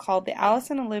combo called the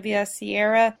Alice and Olivia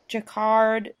Sierra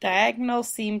Jacquard Diagonal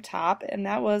Seam Top, and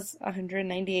that was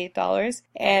 $198.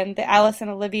 And the Alice and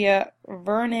Olivia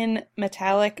Vernon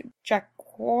Metallic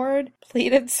Jacquard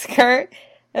pleated skirt,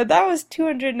 and that was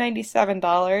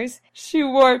 $297. She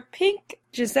wore pink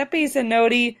Giuseppe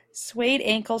Zanotti suede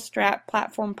ankle strap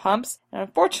platform pumps, and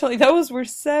unfortunately those were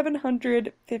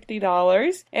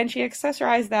 $750, and she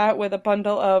accessorized that with a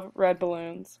bundle of red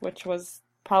balloons, which was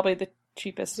probably the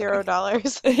cheapest.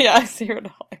 $0. Yeah,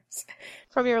 $0.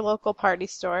 From your local party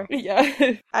store.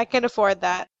 Yeah. I can afford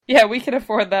that. Yeah, we can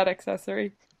afford that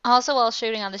accessory. Also, while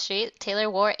shooting on the street, Taylor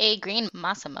wore a green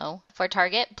Massimo for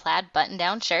Target plaid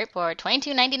button-down shirt for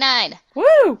 $22.99.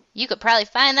 Woo! You could probably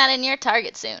find that in your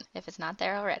Target soon, if it's not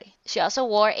there already. She also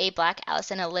wore a black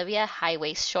Allison Olivia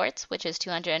high-waist shorts, which is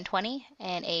 $220,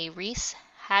 and a Reese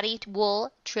Hattie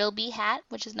wool trilby hat,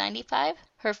 which is $95.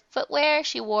 Her footwear,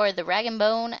 she wore the Rag &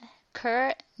 Bone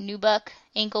Kerr Nubuck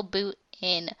ankle boot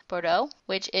in Bordeaux,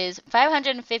 which is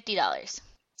 $550.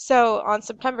 So on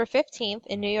September 15th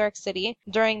in New York City,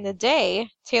 during the day,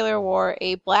 Taylor wore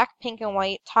a black, pink, and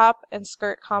white top and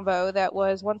skirt combo that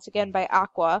was once again by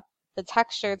Aqua, the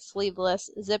textured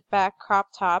sleeveless zip-back crop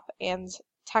top and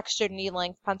textured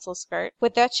knee-length pencil skirt.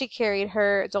 With that, she carried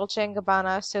her Dolce &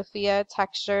 Gabbana Sophia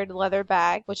textured leather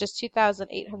bag, which is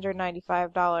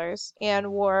 $2,895,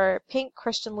 and wore pink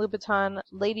Christian Louboutin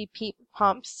Lady Peep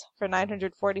pumps for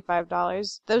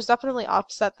 $945. Those definitely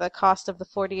offset the cost of the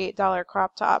 $48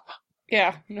 crop top.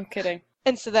 Yeah, no kidding.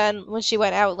 And so then when she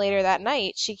went out later that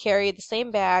night, she carried the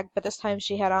same bag, but this time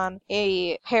she had on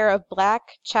a pair of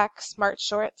black check smart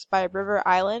shorts by River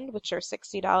Island, which are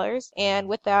 $60. And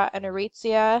with that, an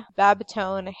Aritzia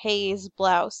Babatone Haze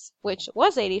blouse, which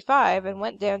was $85 and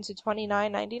went down to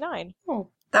 $29.99.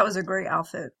 Oh, that was a great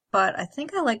outfit. But I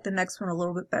think I like the next one a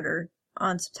little bit better.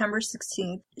 On September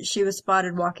 16th, she was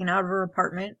spotted walking out of her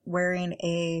apartment wearing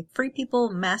a Free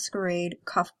People Masquerade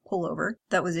cuff pullover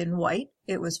that was in white.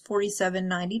 It was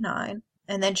 $47.99.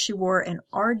 And then she wore an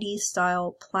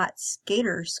RD-style plaid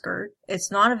skater skirt. It's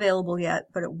not available yet,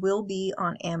 but it will be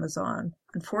on Amazon.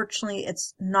 Unfortunately,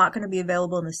 it's not going to be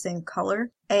available in the same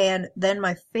color. And then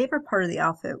my favorite part of the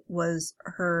outfit was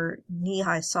her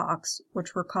knee-high socks,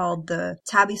 which were called the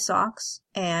tabby socks.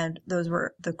 And those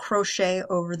were the crochet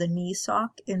over the knee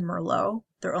sock in Merlot.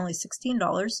 They're only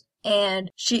 $16.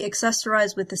 And she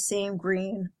accessorized with the same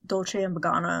green Dolce &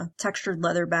 Gabbana textured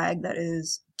leather bag that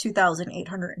is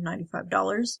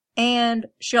 $2,895. And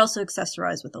she also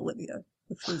accessorized with Olivia,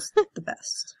 which was the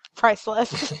best.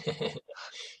 Priceless.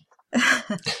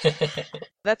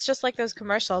 That's just like those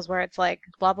commercials where it's like,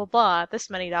 blah, blah, blah, this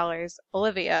many dollars.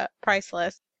 Olivia,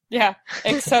 priceless. Yeah,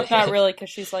 except not really, because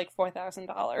she's like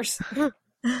 $4,000.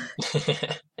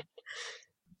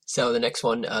 So the next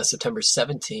one, September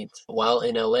 17th, while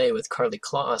in LA with Carly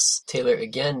Kloss, Taylor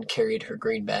again carried her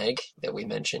green bag that we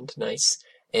mentioned, nice,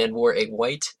 and wore a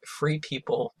white Free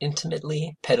People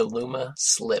Intimately Petaluma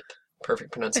slip.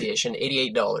 Perfect pronunciation,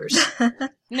 $88.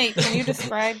 Nate, can you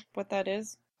describe what that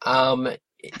is?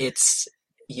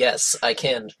 Yes, I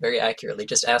can, very accurately.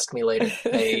 Just ask me later.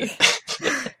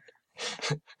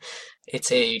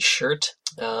 It's a shirt.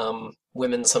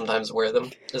 Women sometimes wear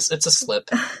them. It's a slip,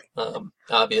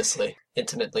 obviously.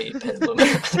 Intimately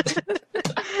Petaluma.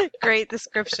 Great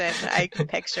description. I can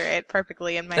picture it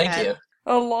perfectly in my head. Thank you.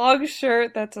 A long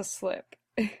shirt that's a slip.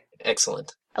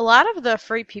 Excellent. A lot of the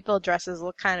Free People dresses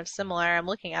look kind of similar. I'm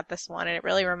looking at this one, and it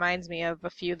really reminds me of a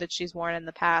few that she's worn in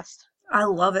the past. I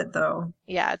love it, though.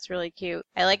 Yeah, it's really cute.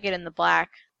 I like it in the black.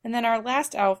 And then our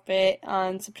last outfit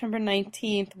on September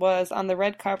 19th was on the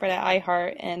red carpet at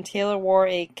iHeart, and Taylor wore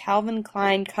a Calvin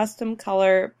Klein custom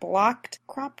color blocked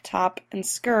crop top and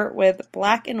skirt with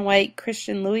black and white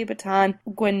Christian Louis Vuitton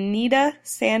Guanita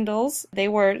sandals. They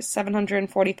were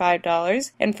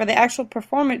 $745. And for the actual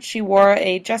performance, she wore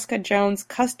a Jessica Jones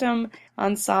custom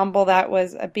ensemble that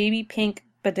was a baby pink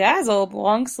bedazzled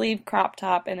long sleeve crop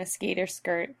top and a skater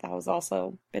skirt that was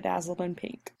also bedazzled in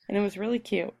pink. And it was really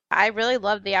cute. I really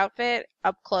loved the outfit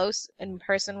up close in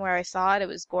person where I saw it. It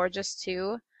was gorgeous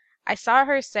too. I saw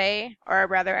her say, or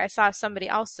rather I saw somebody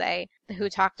else say, who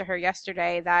talked to her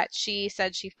yesterday, that she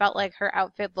said she felt like her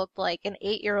outfit looked like an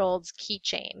 8-year-old's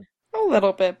keychain. A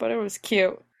little bit, but it was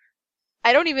cute.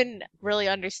 I don't even really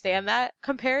understand that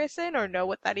comparison or know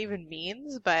what that even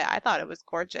means, but I thought it was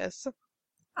gorgeous.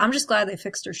 I'm just glad they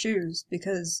fixed her shoes,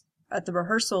 because at the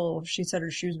rehearsal, she said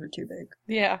her shoes were too big.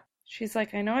 Yeah. She's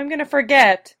like, I know I'm going to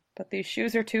forget, but these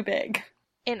shoes are too big.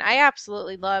 And I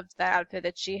absolutely loved the outfit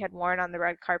that she had worn on the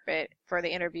red carpet for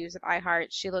the interviews of iHeart.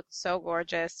 She looked so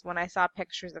gorgeous. When I saw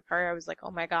pictures of her, I was like,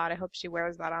 oh my god, I hope she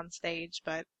wears that on stage,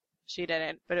 but she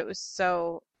didn't. But it was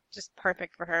so just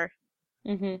perfect for her.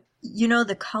 Mm-hmm. You know,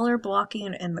 the color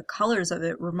blocking and the colors of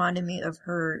it reminded me of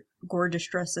her gorgeous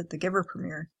dress at the Giver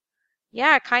premiere.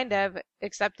 Yeah, kind of,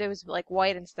 except it was like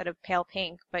white instead of pale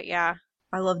pink, but yeah.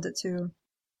 I loved it too.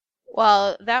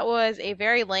 Well, that was a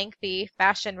very lengthy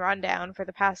fashion rundown for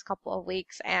the past couple of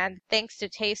weeks, and thanks to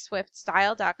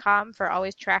TasteSwiftStyle.com for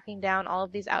always tracking down all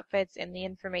of these outfits and the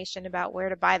information about where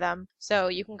to buy them. So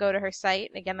you can go to her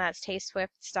site, again that's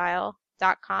TasteSwiftStyle.com,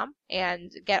 iHeart.com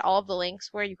and get all of the links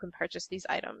where you can purchase these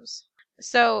items.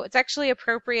 So it's actually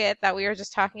appropriate that we were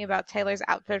just talking about Taylor's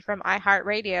outfit from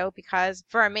iHeartRadio because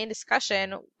for our main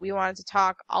discussion, we wanted to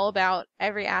talk all about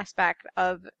every aspect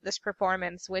of this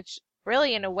performance, which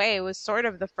really in a way was sort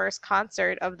of the first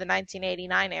concert of the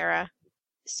 1989 era.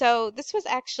 So this was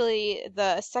actually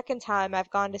the second time I've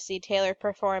gone to see Taylor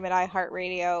perform at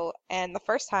iHeartRadio, and the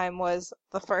first time was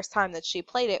the first time that she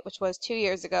played it, which was 2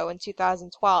 years ago in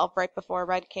 2012, right before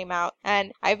Red came out.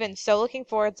 And I've been so looking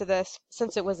forward to this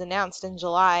since it was announced in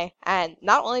July, and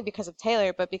not only because of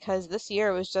Taylor, but because this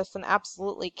year was just an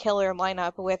absolutely killer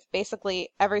lineup with basically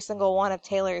every single one of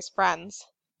Taylor's friends.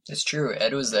 It's true,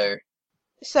 Ed was there.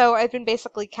 So I've been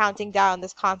basically counting down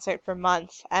this concert for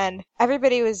months, and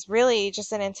everybody was really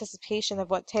just in anticipation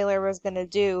of what Taylor was going to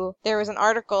do. There was an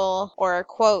article or a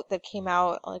quote that came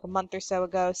out like a month or so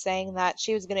ago saying that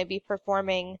she was going to be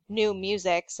performing new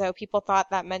music, so people thought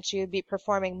that meant she would be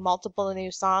performing multiple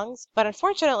new songs. But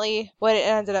unfortunately, what it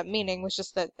ended up meaning was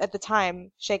just that at the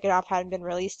time, Shake It Off hadn't been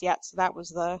released yet, so that was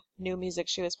the new music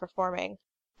she was performing.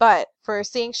 But for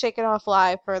seeing Shake It Off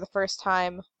live for the first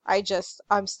time,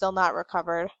 I'm still not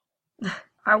recovered.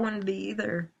 I wouldn't be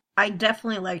either. I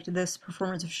definitely liked this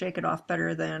performance of Shake It Off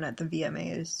better than at the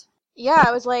VMAs. Yeah,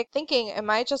 I was like thinking, am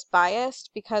I just biased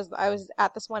because I was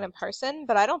at this one in person?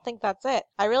 But I don't think that's it.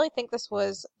 I really think this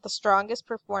was the strongest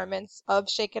performance of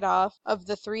Shake It Off of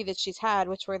the three that she's had,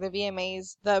 which were the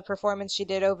VMAs, the performance she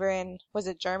did over in, was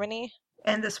it Germany?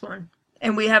 And this one.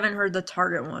 And we haven't heard the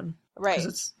Target one. Right.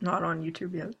 Because it's not on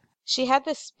YouTube yet. She had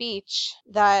this speech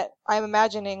that I'm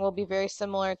imagining will be very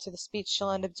similar to the speech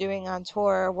she'll end up doing on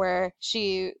tour, where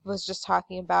she was just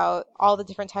talking about all the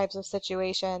different types of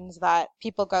situations that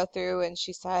people go through, and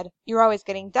she said, you're always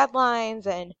getting deadlines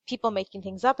and people making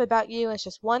things up about you, and it's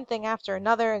just one thing after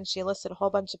another, and she listed a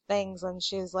whole bunch of things, and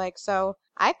she's like, so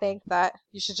I think that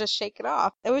you should just shake it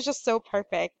off. It was just so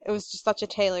perfect. It was just such a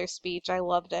Taylor speech. I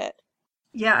loved it.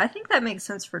 Yeah, I think that makes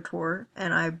sense for tour,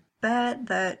 and I bet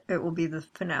that it will be the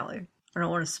finale. I don't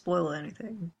want to spoil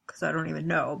anything, because I don't even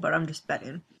know, but I'm just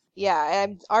betting. Yeah,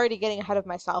 I'm already getting ahead of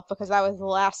myself, because that was the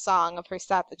last song of her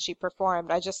set that she performed.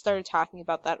 I just started talking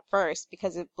about that first,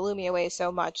 because it blew me away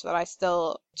so much that I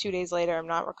still, 2 days later, am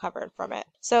not recovered from it.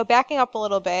 So backing up a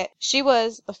little bit, she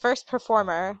was the first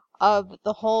performer of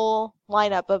the whole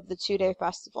lineup of the 2-day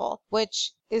festival,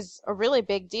 which is a really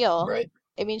big deal. Right.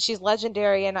 I mean, she's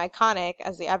legendary and iconic,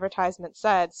 as the advertisement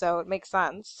said, so it makes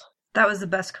sense. That was the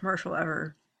best commercial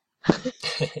ever.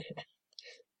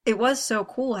 It was so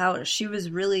cool how she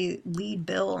was really lead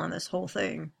bill on this whole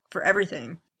thing, for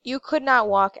everything. You could not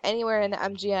walk anywhere in the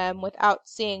MGM without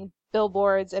seeing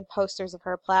billboards and posters of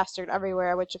her plastered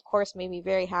everywhere, which of course made me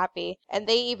very happy. And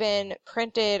they even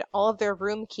printed all of their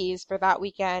room keys for that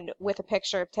weekend with a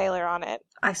picture of Taylor on it.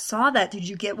 I saw that. Did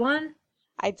you get one?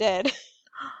 I did.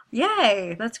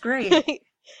 Yay! That's great.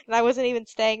 And I wasn't even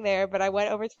staying there, but I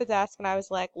went over to the desk and I was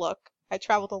like, look, I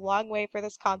traveled a long way for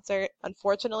this concert.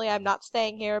 Unfortunately, I'm not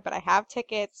staying here, but I have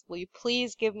tickets. Will you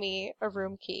please give me a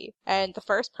room key? And the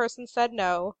first person said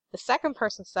no. The second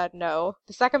person said no.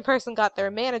 The second person got their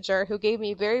manager, who gave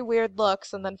me very weird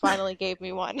looks and then finally gave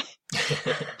me one.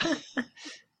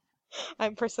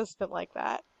 I'm persistent like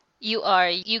that. You are.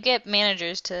 You get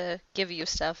managers to give you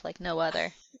stuff like no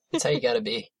other. That's how you gotta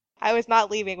be. I was not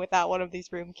leaving without one of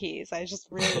these room keys. I just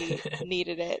really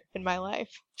needed it in my life.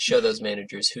 Show those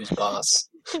managers who's boss.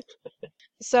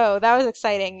 So that was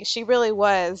exciting. She really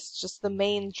was just the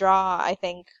main draw, I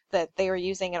think, that they were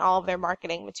using in all of their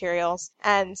marketing materials.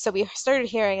 And so we started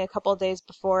hearing a couple of days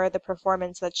before the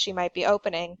performance that she might be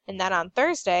opening. And then on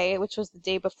Thursday, which was the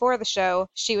day before the show,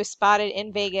 she was spotted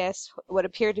in Vegas, what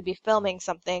appeared to be filming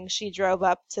something. She drove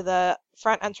up to the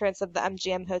front entrance of the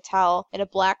MGM Hotel in a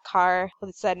black car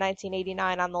that said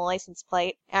 1989 on the license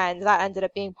plate. And that ended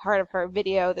up being part of her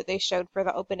video that they showed for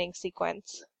the opening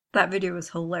sequence. That video was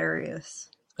hilarious.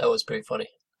 That was pretty funny.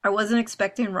 I wasn't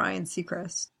expecting Ryan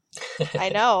Seacrest. I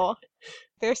know.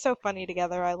 They're so funny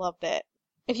together. I loved it.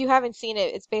 If you haven't seen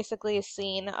it, it's basically a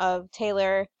scene of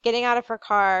Taylor getting out of her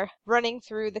car, running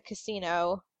through the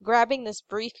casino, grabbing this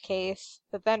briefcase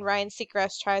that then Ryan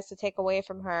Seacrest tries to take away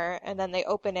from her, and then they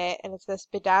open it, and it's this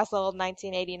bedazzled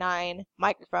 1989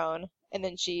 microphone, and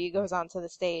then she goes onto the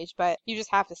stage. But you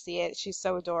just have to see it. She's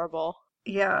so adorable.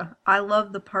 Yeah, I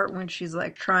love the part when she's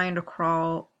like trying to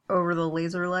crawl over the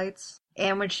laser lights.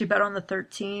 And when she bet on the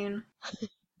 13.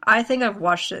 I think I've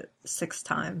watched it 6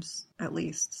 times, at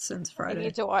least, since Friday. I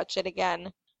need to watch it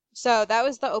again. So that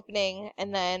was the opening,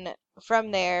 and then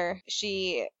from there,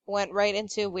 she went right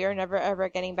into We're Never Ever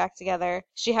Getting Back Together.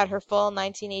 She had her full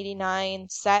 1989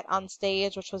 set on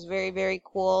stage, which was very, very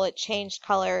cool. It changed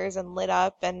colors and lit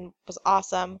up and was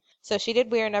awesome. So she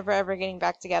did We're Never Ever Getting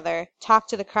Back Together,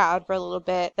 talked to the crowd for a little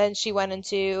bit. Then she went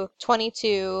into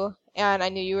 22 and I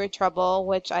Knew You Were Trouble,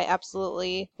 which I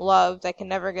absolutely loved. I can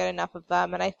never get enough of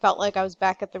them. And I felt like I was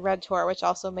back at the Red Tour, which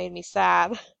also made me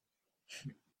sad.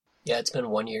 Yeah, it's been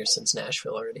 1 year since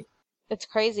Nashville already. It's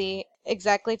crazy.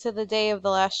 Exactly to the day of the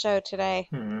last show today.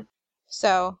 Mm-hmm.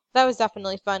 So that was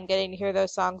definitely fun getting to hear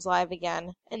those songs live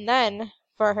again. And then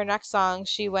for her next song,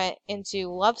 she went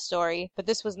into Love Story, but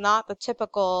this was not the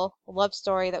typical love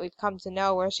story that we've come to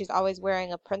know where she's always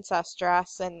wearing a princess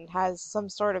dress and has some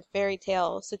sort of fairy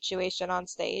tale situation on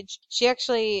stage. She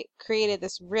actually created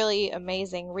this really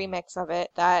amazing remix of it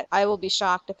that I will be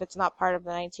shocked if it's not part of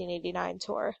the 1989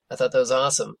 tour. I thought that was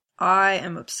awesome. I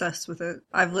am obsessed with it.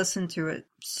 I've listened to it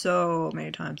so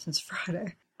many times since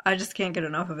Friday. I just can't get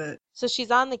enough of it. So she's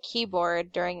on the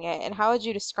keyboard during it, and how would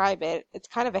you describe it? It's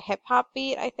kind of a hip-hop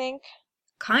beat, I think.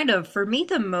 Kind of. For me,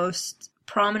 the most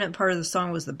prominent part of the song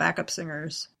was the backup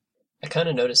singers. I kind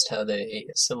of noticed how they,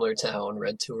 similar to how on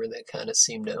Red Tour, they kind of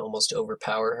seemed to almost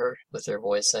overpower her with their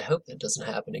voice. I hope that doesn't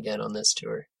happen again on this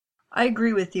tour. I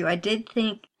agree with you. I did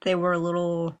think they were a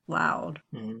little loud,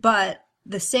 but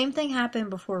the same thing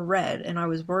happened before Red, and I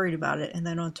was worried about it, and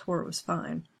then on tour it was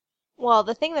fine. Well,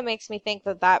 the thing that makes me think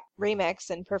that that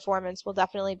remix and performance will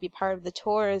definitely be part of the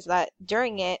tour is that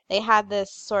during it, they had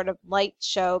this sort of light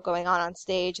show going on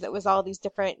stage that was all these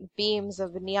different beams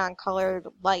of neon-colored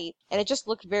light, and it just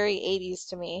looked very 80s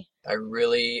to me. I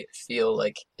really feel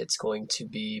like it's going to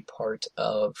be part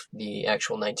of the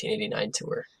actual 1989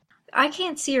 tour. I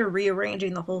can't see her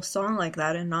rearranging the whole song like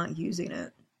that and not using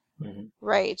it. Mm-hmm.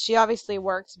 Right. She obviously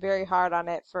worked very hard on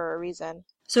it for a reason.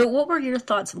 So what were your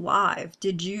thoughts live?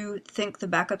 Did you think the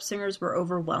backup singers were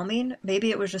overwhelming? Maybe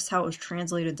it was just how it was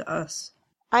translated to us.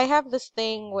 I have this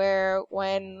thing where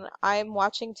when I'm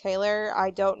watching Taylor, I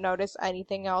don't notice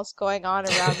anything else going on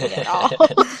around me at all.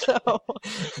 So,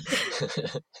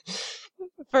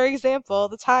 for example,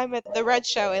 the time at the Red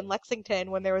Show in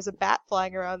Lexington when there was a bat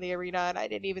flying around the arena and I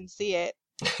didn't even see it.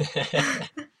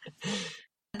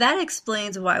 That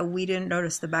explains why we didn't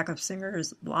notice the backup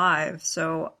singers live.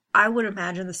 So I would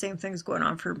imagine the same thing's going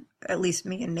on for at least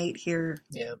me and Nate here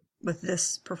with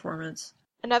this performance.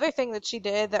 Another thing that she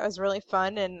did that was really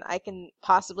fun, and I can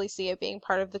possibly see it being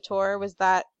part of the tour, was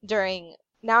that during,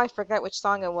 now I forget which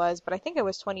song it was, but I think it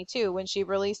was 22, when she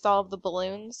released all of the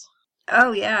balloons.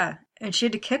 Oh, yeah. And she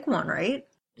had to kick one, right?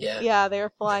 Yeah. Yeah, they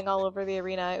were flying all over the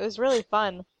arena. It was really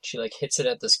fun. She, hits it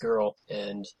at this girl,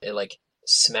 and it,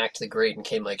 smacked the grate and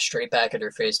came, straight back at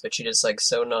her face, but she just,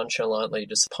 so nonchalantly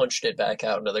just punched it back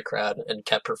out into the crowd and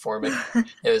kept performing.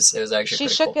 It was actually She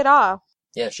pretty shook cool. it off.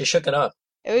 Yeah, she shook it off.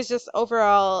 It was just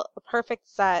overall a perfect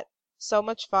set. So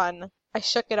much fun. I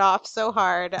shook it off so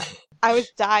hard. I was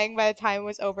dying by the time it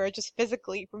was over, just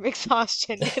physically from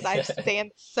exhaustion because I just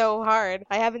danced so hard.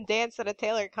 I haven't danced at a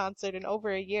Taylor concert in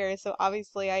over a year, so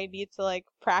obviously I need to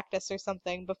practice or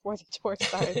something before the tour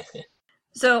starts.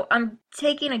 So I'm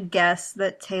taking a guess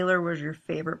that Taylor was your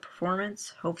favorite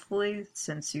performance, hopefully,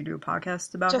 since you do a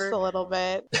podcast about her. Just a little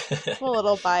bit. I'm a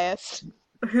little biased.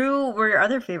 Who were your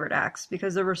other favorite acts?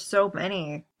 Because there were so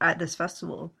many at this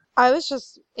festival. I was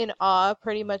just in awe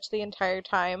pretty much the entire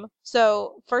time.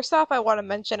 So, first off, I want to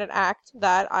mention an act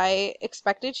that I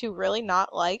expected to really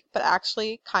not like, but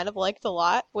actually kind of liked a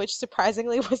lot, which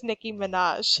surprisingly was Nicki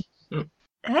Minaj.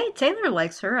 Hey, Taylor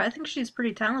likes her. I think she's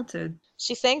pretty talented.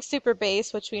 She sang Super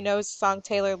Bass, which we know is a song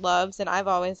Taylor loves, and I've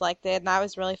always liked it, and that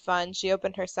was really fun. She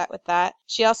opened her set with that.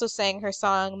 She also sang her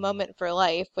song Moment for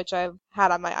Life, which I've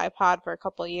had on my iPod for a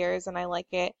couple years, and I like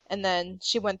it. And then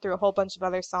she went through a whole bunch of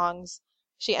other songs.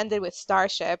 She ended with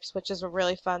Starships, which is a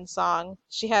really fun song.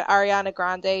 She had Ariana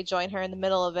Grande join her in the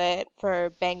middle of it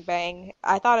for Bang Bang.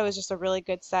 I thought it was just a really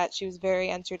good set. She was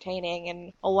very entertaining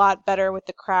and a lot better with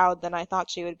the crowd than I thought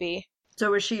she would be.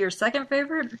 So was she your second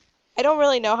favorite? I don't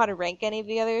really know how to rank any of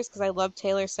the others because I love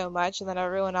Taylor so much and then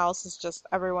everyone else is just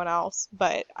everyone else.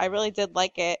 But I really did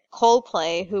like it.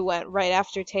 Coldplay, who went right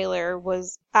after Taylor,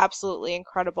 was absolutely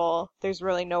incredible. There's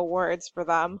really no words for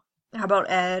them. How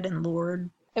about Ed and Lorde?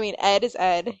 I mean, Ed is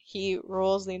Ed. He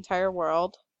rules the entire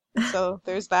world. So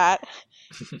there's that.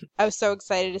 I was so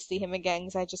excited to see him again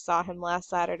because I just saw him last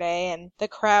Saturday and the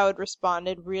crowd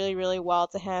responded really, really well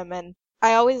to him. And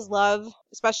I always love,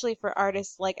 especially for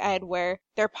artists like Ed, where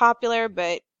they're popular,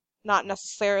 but not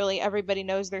necessarily everybody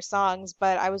knows their songs,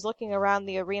 but I was looking around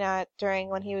the arena during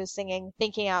when he was singing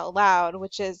Thinking Out Loud,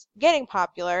 which is getting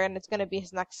popular and it's going to be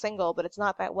his next single, but it's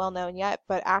not that well known yet.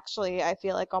 But actually, I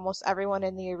feel like almost everyone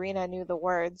in the arena knew the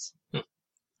words.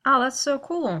 Oh, that's so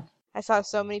cool. I saw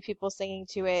so many people singing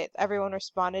to it. Everyone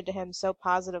responded to him so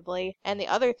positively. And the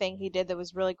other thing he did that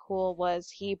was really cool was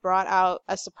he brought out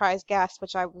a surprise guest,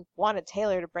 which I wanted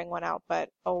Taylor to bring one out, but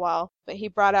oh well. But he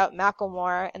brought out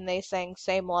Macklemore and they sang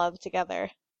Same Love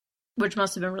together. Which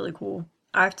must have been really cool.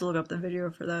 I have to look up the video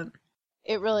for that.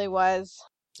 It really was.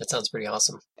 That sounds pretty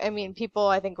awesome. I mean, people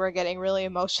I think were getting really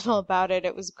emotional about it.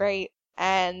 It was great.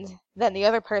 And then the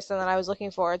other person that I was looking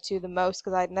forward to the most,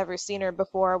 because I'd never seen her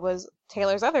before, was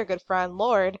Taylor's other good friend,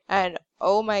 Lorde. And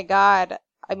oh my God,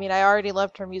 I mean, I already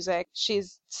loved her music.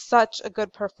 She's such a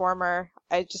good performer.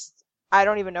 I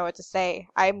don't even know what to say.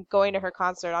 I'm going to her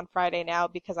concert on Friday now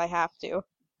because I have to.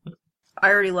 I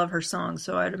already love her songs,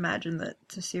 so I'd imagine that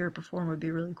to see her perform would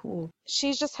be really cool.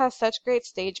 She just has such great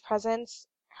stage presence.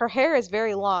 Her hair is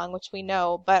very long, which we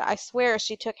know, but I swear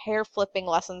she took hair flipping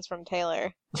lessons from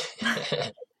Taylor.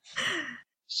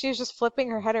 She was just flipping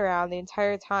her head around the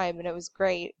entire time, and it was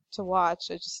great to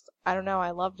watch. I don't know, I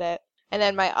loved it. And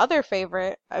then my other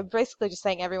favorite, I'm basically just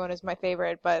saying everyone is my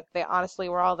favorite, but they honestly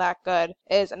were all that good,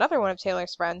 is another one of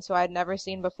Taylor's friends who I'd never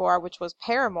seen before, which was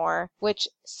Paramore, which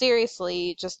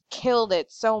seriously just killed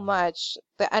it so much.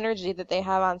 The energy that they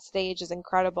have on stage is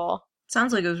incredible.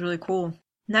 Sounds like it was really cool.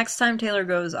 Next time Taylor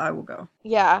goes, I will go.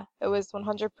 Yeah, it was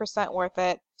 100% worth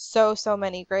it. So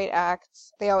many great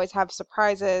acts. They always have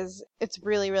surprises. It's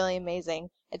really, really amazing.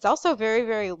 It's also very,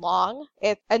 very long.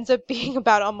 It ends up being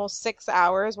about almost 6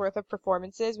 hours worth of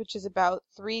performances, which is about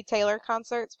 3 Taylor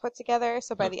concerts put together.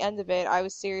 So by the end of it, I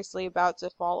was seriously about to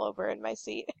fall over in my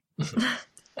seat. I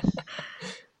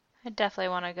definitely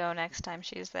want to go next time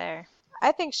she's there.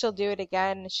 I think she'll do it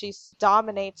again. She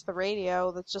dominates the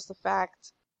radio. That's just a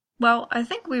fact. Well, I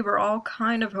think we were all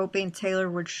kind of hoping Taylor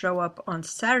would show up on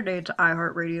Saturday to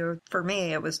iHeartRadio. For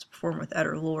me, it was to perform with Ed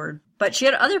or Lorde. But she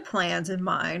had other plans in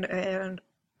mind, and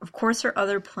of course her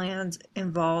other plans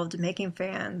involved making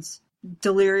fans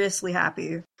deliriously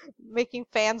happy. Making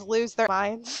fans lose their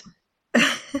minds.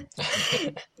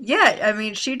 Yeah, I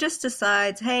mean, she just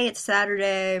decides, hey, it's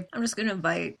Saturday. I'm just going to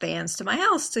invite fans to my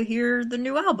house to hear the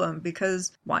new album,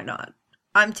 because why not?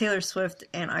 I'm Taylor Swift,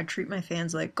 and I treat my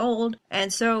fans like gold,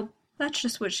 and so that's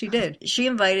just what she did. She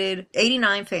invited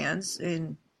 89 fans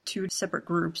in 2 separate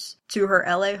groups to her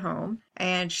LA home,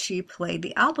 and she played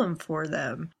the album for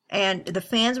them. And the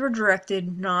fans were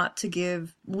directed not to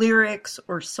give lyrics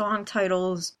or song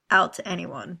titles out to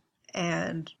anyone.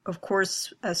 And of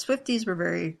course, as Swifties, we're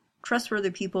very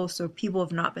trustworthy people, so people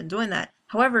have not been doing that.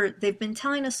 However, they've been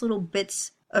telling us little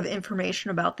bits of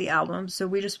information about the album, so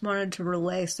we just wanted to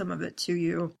relay some of it to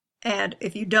you. And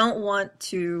if you don't want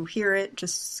to hear it,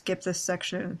 just skip this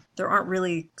section. There aren't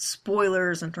really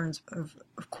spoilers in terms of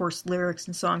course, lyrics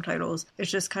and song titles.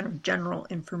 It's just kind of general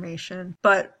information.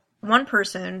 But one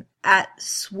person at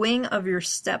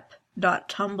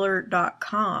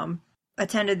swingofyourstep.tumblr.com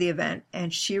attended the event,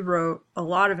 and she wrote a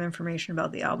lot of information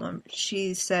about the album.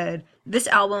 She said, "This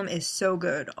album is so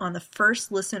good. On the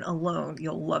first listen alone,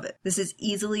 you'll love it. This is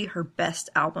easily her best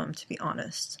album, to be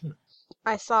honest."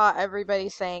 I saw everybody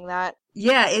saying that.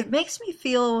 Yeah, it makes me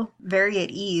feel very at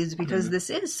ease, because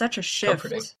this is such a shift.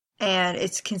 Comforting. And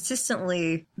it's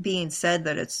consistently being said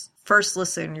that it's first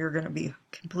listen, you're going to be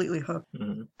completely hooked.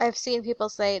 I've seen people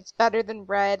say it's better than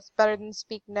Red, it's better than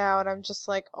Speak Now, and I'm just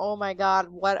like, oh my god,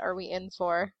 what are we in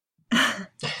for?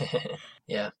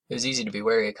 Yeah, it was easy to be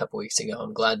wary a couple weeks ago.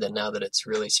 I'm glad that now that it's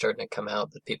really starting to come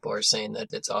out, that people are saying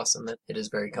that it's awesome, that it is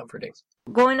very comforting.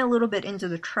 Going a little bit into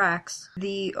the tracks,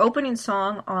 the opening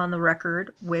song on the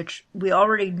record, which we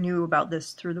already knew about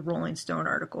this through the Rolling Stone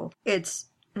article, it's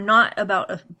not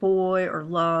about a boy or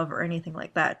love or anything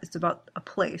like that. It's about a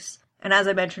place. And as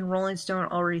I mentioned, Rolling Stone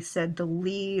already said the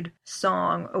lead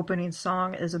song, opening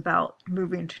song, is about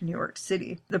moving to New York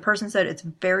City. The person said it's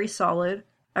very solid.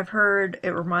 I've heard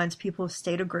it reminds people of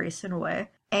State of Grace in a way.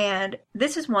 And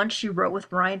this is one she wrote with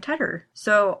Ryan Tedder.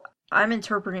 So I'm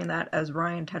interpreting that as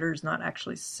Ryan Tedder's not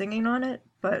actually singing on it,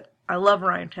 but I love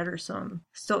Ryan Tedder, so I'm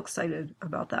still excited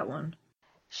about that one.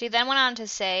 She then went on to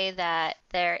say that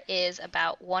there is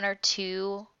about 1 or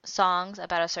 2 songs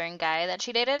about a certain guy that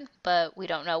she dated, but we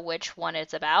don't know which one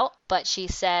it's about. But she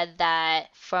said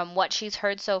that from what she's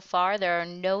heard so far, there are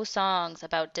no songs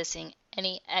about dissing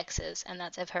any exes, and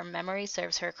that's if her memory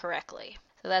serves her correctly.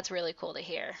 So that's really cool to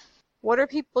hear. What are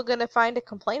people going to find to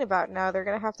complain about now? They're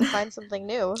going to have to find something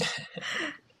new.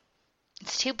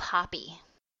 It's too poppy.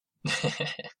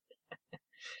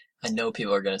 I know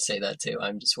people are going to say that too.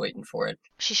 I'm just waiting for it.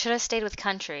 She should have stayed with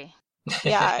country.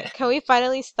 Yeah, can we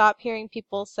finally stop hearing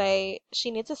people say she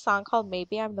needs a song called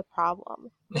Maybe I'm the Problem?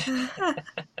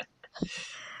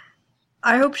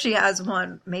 I hope she has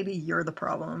one. Maybe you're the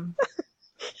problem.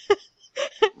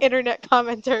 Internet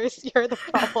commenters, you're the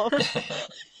problem.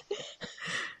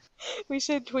 We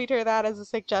should tweet her that as a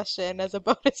suggestion, as a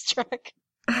bonus track.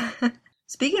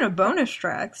 Speaking of bonus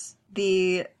tracks,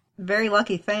 the very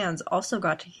lucky fans also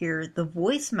got to hear the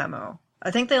voice memo.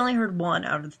 I think they only heard one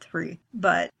out of the 3,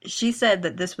 but she said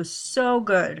that this was so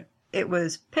good. It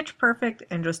was pitch perfect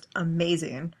and just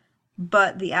amazing,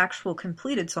 but the actual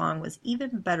completed song was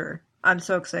even better. I'm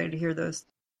so excited to hear those.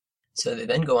 So they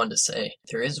then go on to say,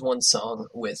 there is one song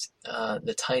with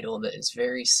the title that is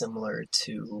very similar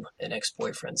to an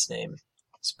ex-boyfriend's name.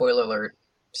 Spoiler alert,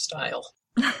 Style.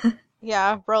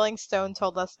 Yeah, Rolling Stone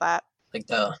told us that. Like,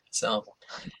 duh. So,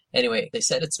 anyway, they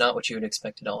said it's not what you would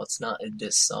expect at all. It's not a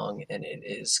diss song, and it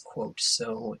is, quote,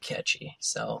 so catchy.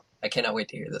 So, I cannot wait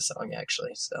to hear this song,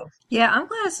 actually. So, yeah, I'm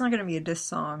glad it's not going to be a diss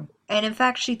song. And in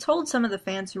fact, she told some of the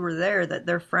fans who were there that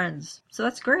they're friends. So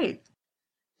that's great.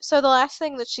 So the last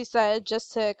thing that she said,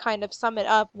 just to kind of sum it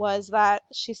up, was that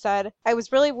she said, I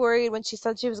was really worried when she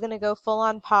said she was going to go full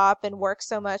on pop and work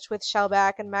so much with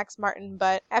Shellback and Max Martin,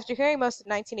 but after hearing most of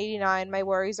 1989, my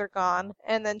worries are gone.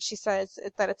 And then she says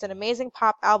that it's an amazing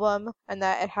pop album and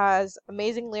that it has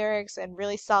amazing lyrics and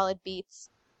really solid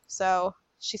beats. So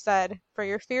she said, for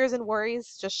your fears and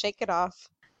worries, just shake it off.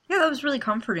 Yeah, that was really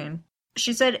comforting.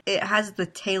 She said it has the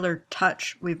Taylor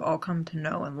touch we've all come to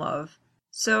know and love.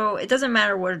 So it doesn't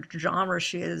matter what genre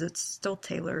she is, it's still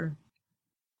Taylor.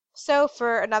 So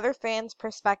for another fan's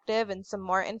perspective and some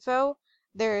more info,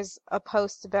 there's a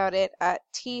post about it at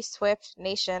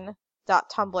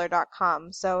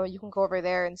tswiftnation.tumblr.com. So you can go over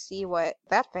there and see what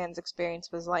that fan's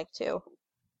experience was like too.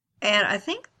 And I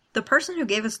think the person who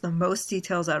gave us the most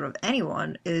details out of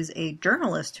anyone is a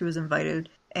journalist who was invited,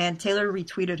 and Taylor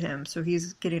retweeted him, so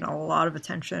he's getting a lot of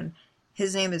attention.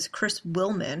 His name is Chris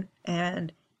Willman,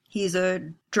 and he's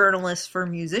a journalist for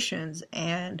musicians,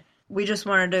 and we just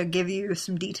wanted to give you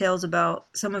some details about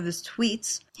some of his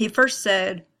tweets. He first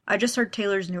said, I just heard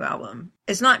Taylor's new album.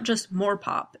 It's not just more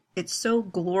pop. It's so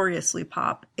gloriously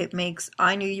pop. It makes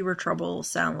I Knew You Were Trouble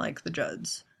sound like the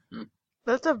Judds.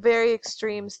 That's a very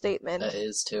extreme statement. that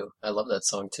is, too. I love that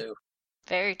song, too.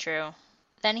 Very true.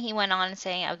 Then he went on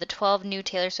saying of the 12 new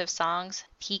Taylor Swift songs,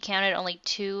 he counted only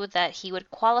 2 that he would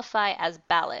qualify as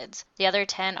ballads. The other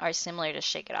 10 are similar to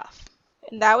Shake It Off.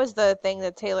 And that was the thing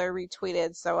that Taylor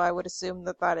retweeted, so I would assume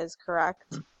that that is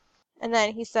correct. And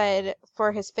then he said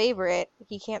for his favorite,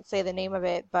 he can't say the name of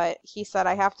it, but he said,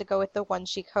 I have to go with the one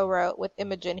she co-wrote with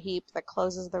Imogen Heap that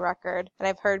closes the record. And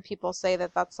I've heard people say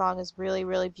that that song is really,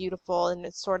 really beautiful, and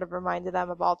it sort of reminded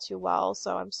them of All Too Well,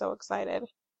 so I'm so excited.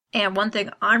 And one thing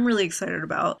I'm really excited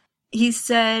about, he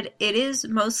said it is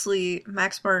mostly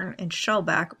Max Martin and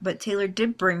Shellback, but Taylor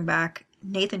did bring back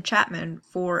Nathan Chapman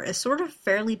for a sort of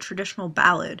fairly traditional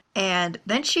ballad. And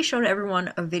then she showed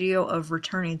everyone a video of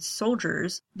Returning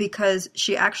Soldiers because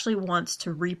she actually wants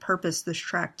to repurpose this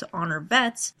track to honor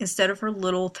vets instead of her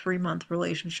little 3-month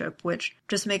relationship, which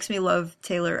just makes me love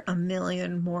Taylor a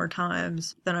million more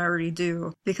times than I already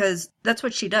do, because that's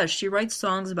what she does. She writes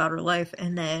songs about her life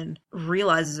and then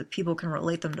realizes that people can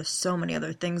relate them to so many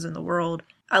other things in the world.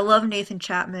 I love Nathan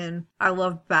Chapman. I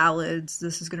love ballads.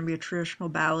 This is going to be a traditional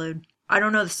ballad. I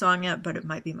don't know the song yet, but it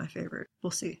might be my favorite.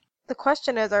 We'll see. The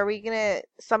question is, are we going to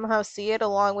somehow see it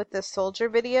along with this Soldier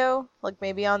video? Like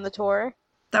maybe on the tour?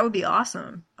 That would be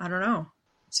awesome. I don't know.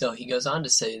 So he goes on to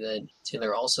say that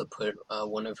Taylor also put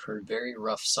one of her very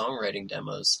rough songwriting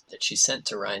demos that she sent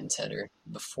to Ryan Tedder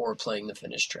before playing the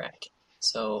finished track.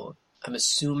 So I'm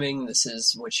assuming this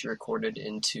is what she recorded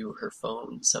into her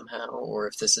phone somehow, or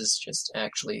if this is just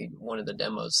actually one of the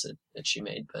demos that she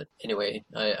made. But anyway,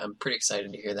 I'm pretty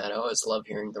excited to hear that. I always love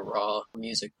hearing the raw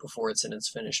music before it's in its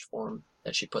finished form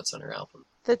that she puts on her album.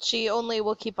 That she only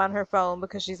will keep on her phone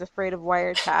because she's afraid of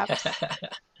wiretaps.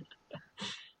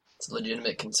 It's a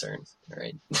legitimate concern,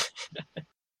 right?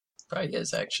 Probably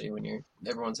is, actually, when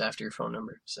everyone's after your phone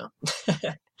number, so...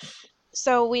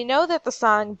 So we know that the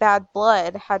song Bad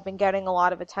Blood had been getting a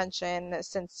lot of attention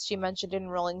since she mentioned it in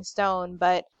Rolling Stone,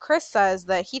 but Chris says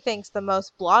that he thinks the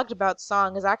most blogged about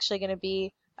song is actually going to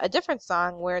be a different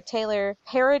song where Taylor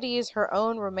parodies her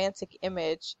own romantic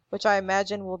image, which I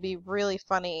imagine will be really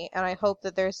funny, and I hope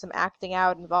that there's some acting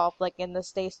out involved, like in the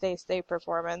Stay, Stay, Stay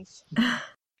performance.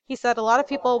 He said a lot of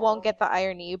people won't get the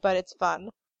irony, but it's fun.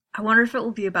 I wonder if it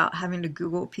will be about having to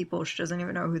Google people she doesn't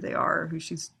even know who they are, who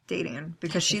she's dating,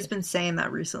 because she's been saying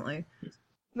that recently.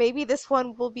 Maybe this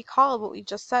one will be called what we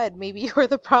just said. Maybe you're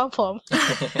the problem.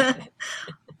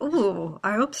 Ooh,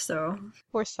 I hope so.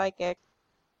 We're psychic.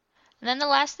 And then the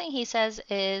last thing he says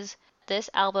is this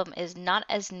album is not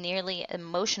as nearly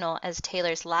emotional as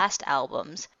Taylor's last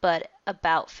albums, but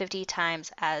about 50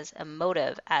 times as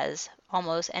emotive as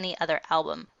almost any other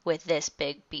album with this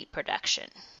big beat production.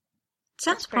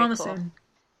 Sounds promising. Cool.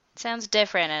 Sounds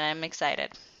different, and I'm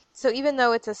excited. So even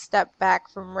though it's a step back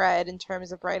from Red in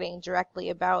terms of writing directly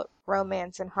about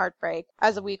romance and heartbreak,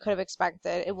 as we could have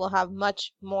expected, it will have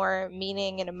much more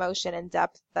meaning and emotion and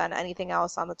depth than anything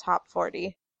else on the top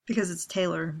 40. Because it's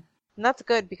Taylor. And that's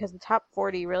good, because the top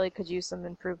 40 really could use some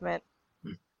improvement.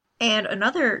 And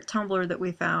another Tumblr that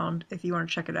we found, if you want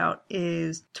to check it out,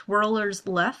 is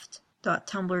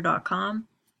twirlersleft.tumblr.com.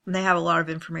 And they have a lot of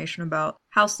information about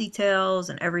house details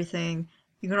and everything.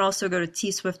 You can also go to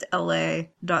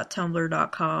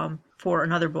tswiftla.tumblr.com for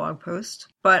another blog post.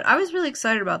 But I was really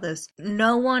excited about this.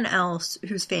 No one else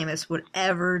who's famous would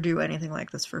ever do anything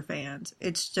like this for fans.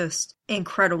 It's just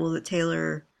incredible that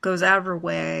Taylor goes out of her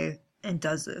way and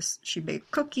does this. She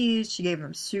baked cookies, she gave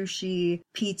them sushi,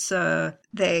 pizza,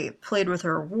 they played with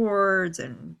her awards,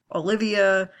 and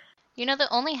Olivia. You know,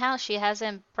 the only house she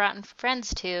hasn't brought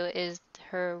friends to is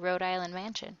her Rhode Island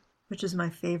mansion. Which is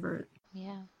my favorite.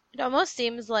 Yeah. It almost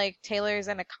seems like Taylor's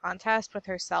in a contest with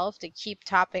herself to keep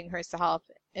topping herself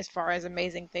as far as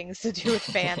amazing things to do with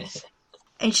fans.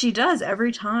 And she does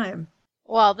every time.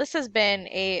 Well, this has been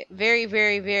a very,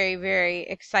 very, very, very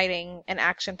exciting and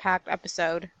action-packed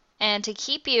episode. And to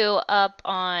keep you up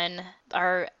on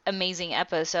our amazing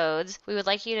episodes, we would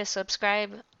like you to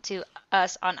subscribe to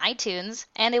us on iTunes,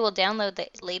 and it will download the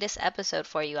latest episode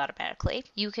for you automatically.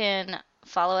 You can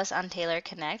follow us on Taylor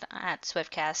Connect at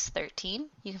Swiftcast13.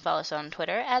 You can follow us on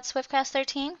Twitter at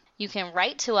Swiftcast13. You can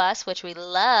write to us, which we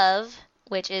love,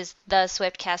 which is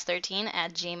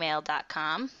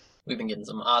theswiftcast13@gmail.com. We've been getting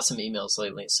some awesome emails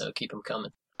lately, so keep them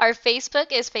coming. Our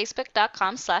Facebook is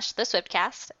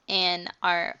facebook.com/theswiftcast, and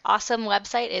our awesome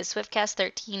website is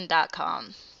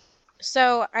swiftcast13.com.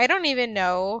 So I don't even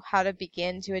know how to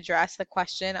begin to address the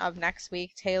question of next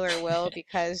week Taylor will,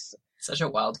 because Such a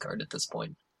wild card at this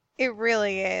point. It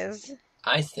really is.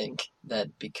 I think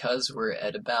that because we're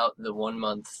at about the 1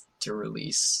 month to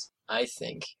release, I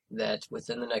think that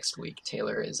within the next week,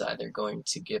 Taylor is either going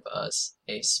to give us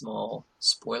a small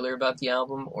spoiler about the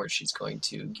album, or she's going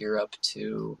to gear up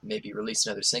to maybe release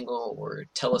another single, or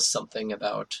tell us something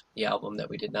about the album that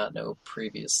we did not know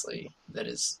previously that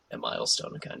is a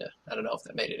milestone, kind of. I don't know if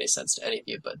that made any sense to any of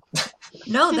you, but...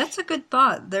 No, that's a good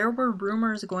thought. There were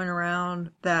rumors going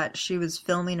around that she was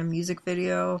filming a music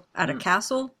video at a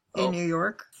castle in New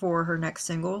York for her next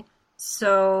single.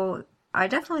 So I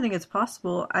definitely think it's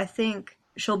possible. I think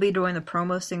she'll be doing the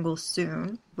promo single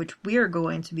soon, which we are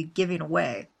going to be giving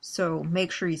away. So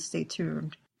make sure you stay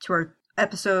tuned to our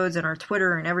episodes and our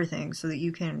Twitter and everything so that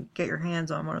you can get your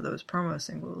hands on one of those promo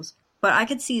singles. But I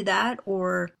could see that,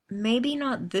 or maybe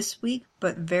not this week,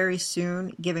 but very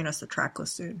soon, giving us the track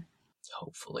listing.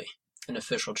 Hopefully. An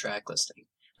official track listing.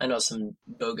 I know some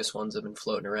bogus ones have been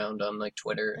floating around on like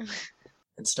Twitter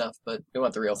and stuff, but we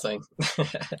want the real thing.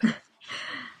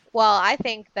 Well, I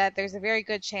think that there's a very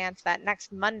good chance that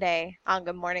next Monday on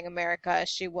Good Morning America,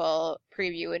 she will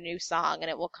preview a new song and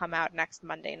it will come out next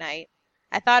Monday night.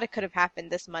 I thought it could have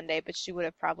happened this Monday, but she would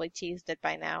have probably teased it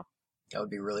by now. That would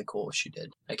be really cool if she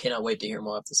did. I cannot wait to hear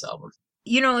more of this album.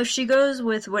 You know, if she goes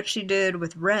with what she did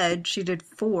with Red, she did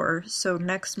 4, so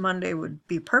next Monday would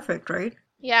be perfect, right?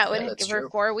 Yeah, it would give her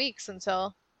 4 weeks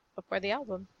until before the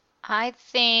album. I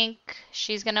think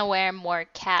she's going to wear more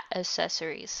cat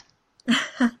accessories.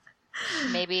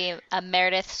 Maybe a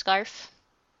Meredith scarf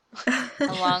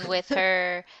along with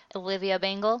her Olivia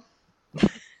bangle.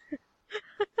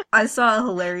 I saw a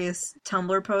hilarious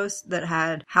Tumblr post that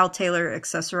had how Taylor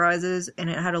accessorizes, and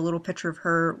it had a little picture of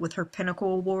her with her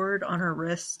Pinnacle Award on her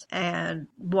wrist, and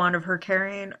one of her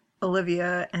carrying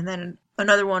Olivia, and then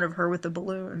another one of her with the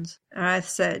balloons. And I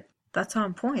said, that's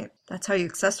on point. That's how you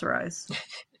accessorize.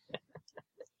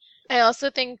 I also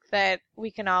think that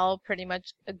we can all pretty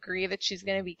much agree that she's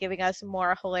going to be giving us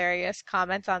more hilarious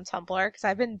comments on Tumblr, because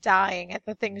I've been dying at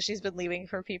the things she's been leaving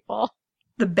for people.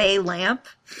 The bay lamp.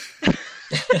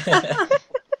 That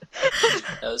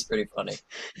was pretty funny.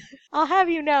 I'll have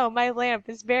you know, my lamp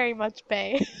is very much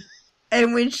bay.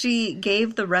 And when she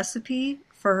gave the recipe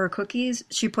for her cookies,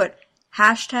 she put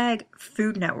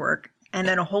 #Food Network, and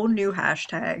then a whole new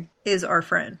hashtag is our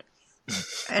friend.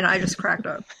 And I just cracked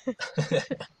up.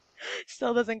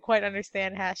 Still doesn't quite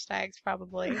understand hashtags,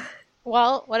 probably.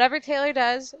 Well, whatever Taylor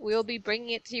does, we will be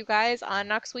bringing it to you guys on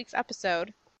next week's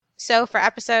episode. So for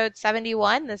episode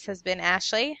 71, this has been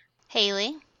Ashley,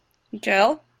 Haley,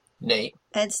 Jill, Nate,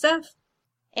 And Steph.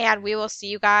 and we will see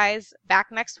you guys back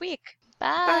next week.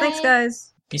 bye. Thanks,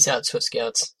 guys. peace out, Swift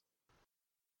Scouts.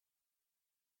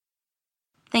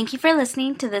 Thank you for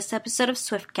listening to this episode of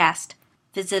Swiftcast.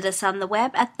 Visit us on the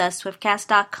web at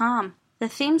theswiftcast.com. The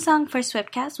theme song for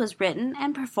Swiftcast was written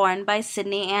and performed by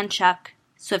Sydney and Chuck.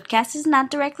 Swiftcast is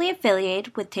not directly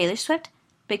affiliated with Taylor Swift,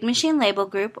 Big Machine Label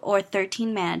Group, or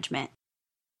 13 Management.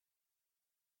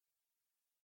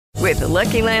 With the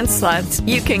Lucky Land Slots,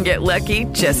 you can get lucky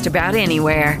just about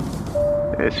anywhere.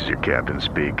 This is your captain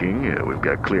speaking. We've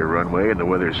got clear runway and the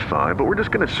weather's fine, but we're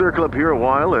just going to circle up here a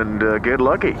while and get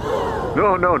lucky.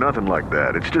 No, nothing like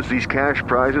that. It's just these cash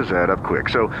prizes add up quick.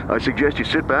 So I suggest you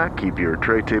sit back, keep your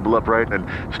tray table upright, and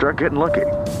start getting lucky.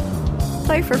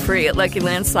 Play for free at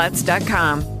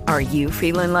LuckyLandSlots.com. Are you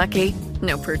feeling lucky?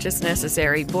 No purchase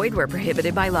necessary. Void where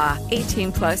prohibited by law.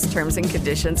 18+ terms and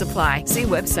conditions apply. See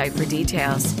website for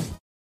details.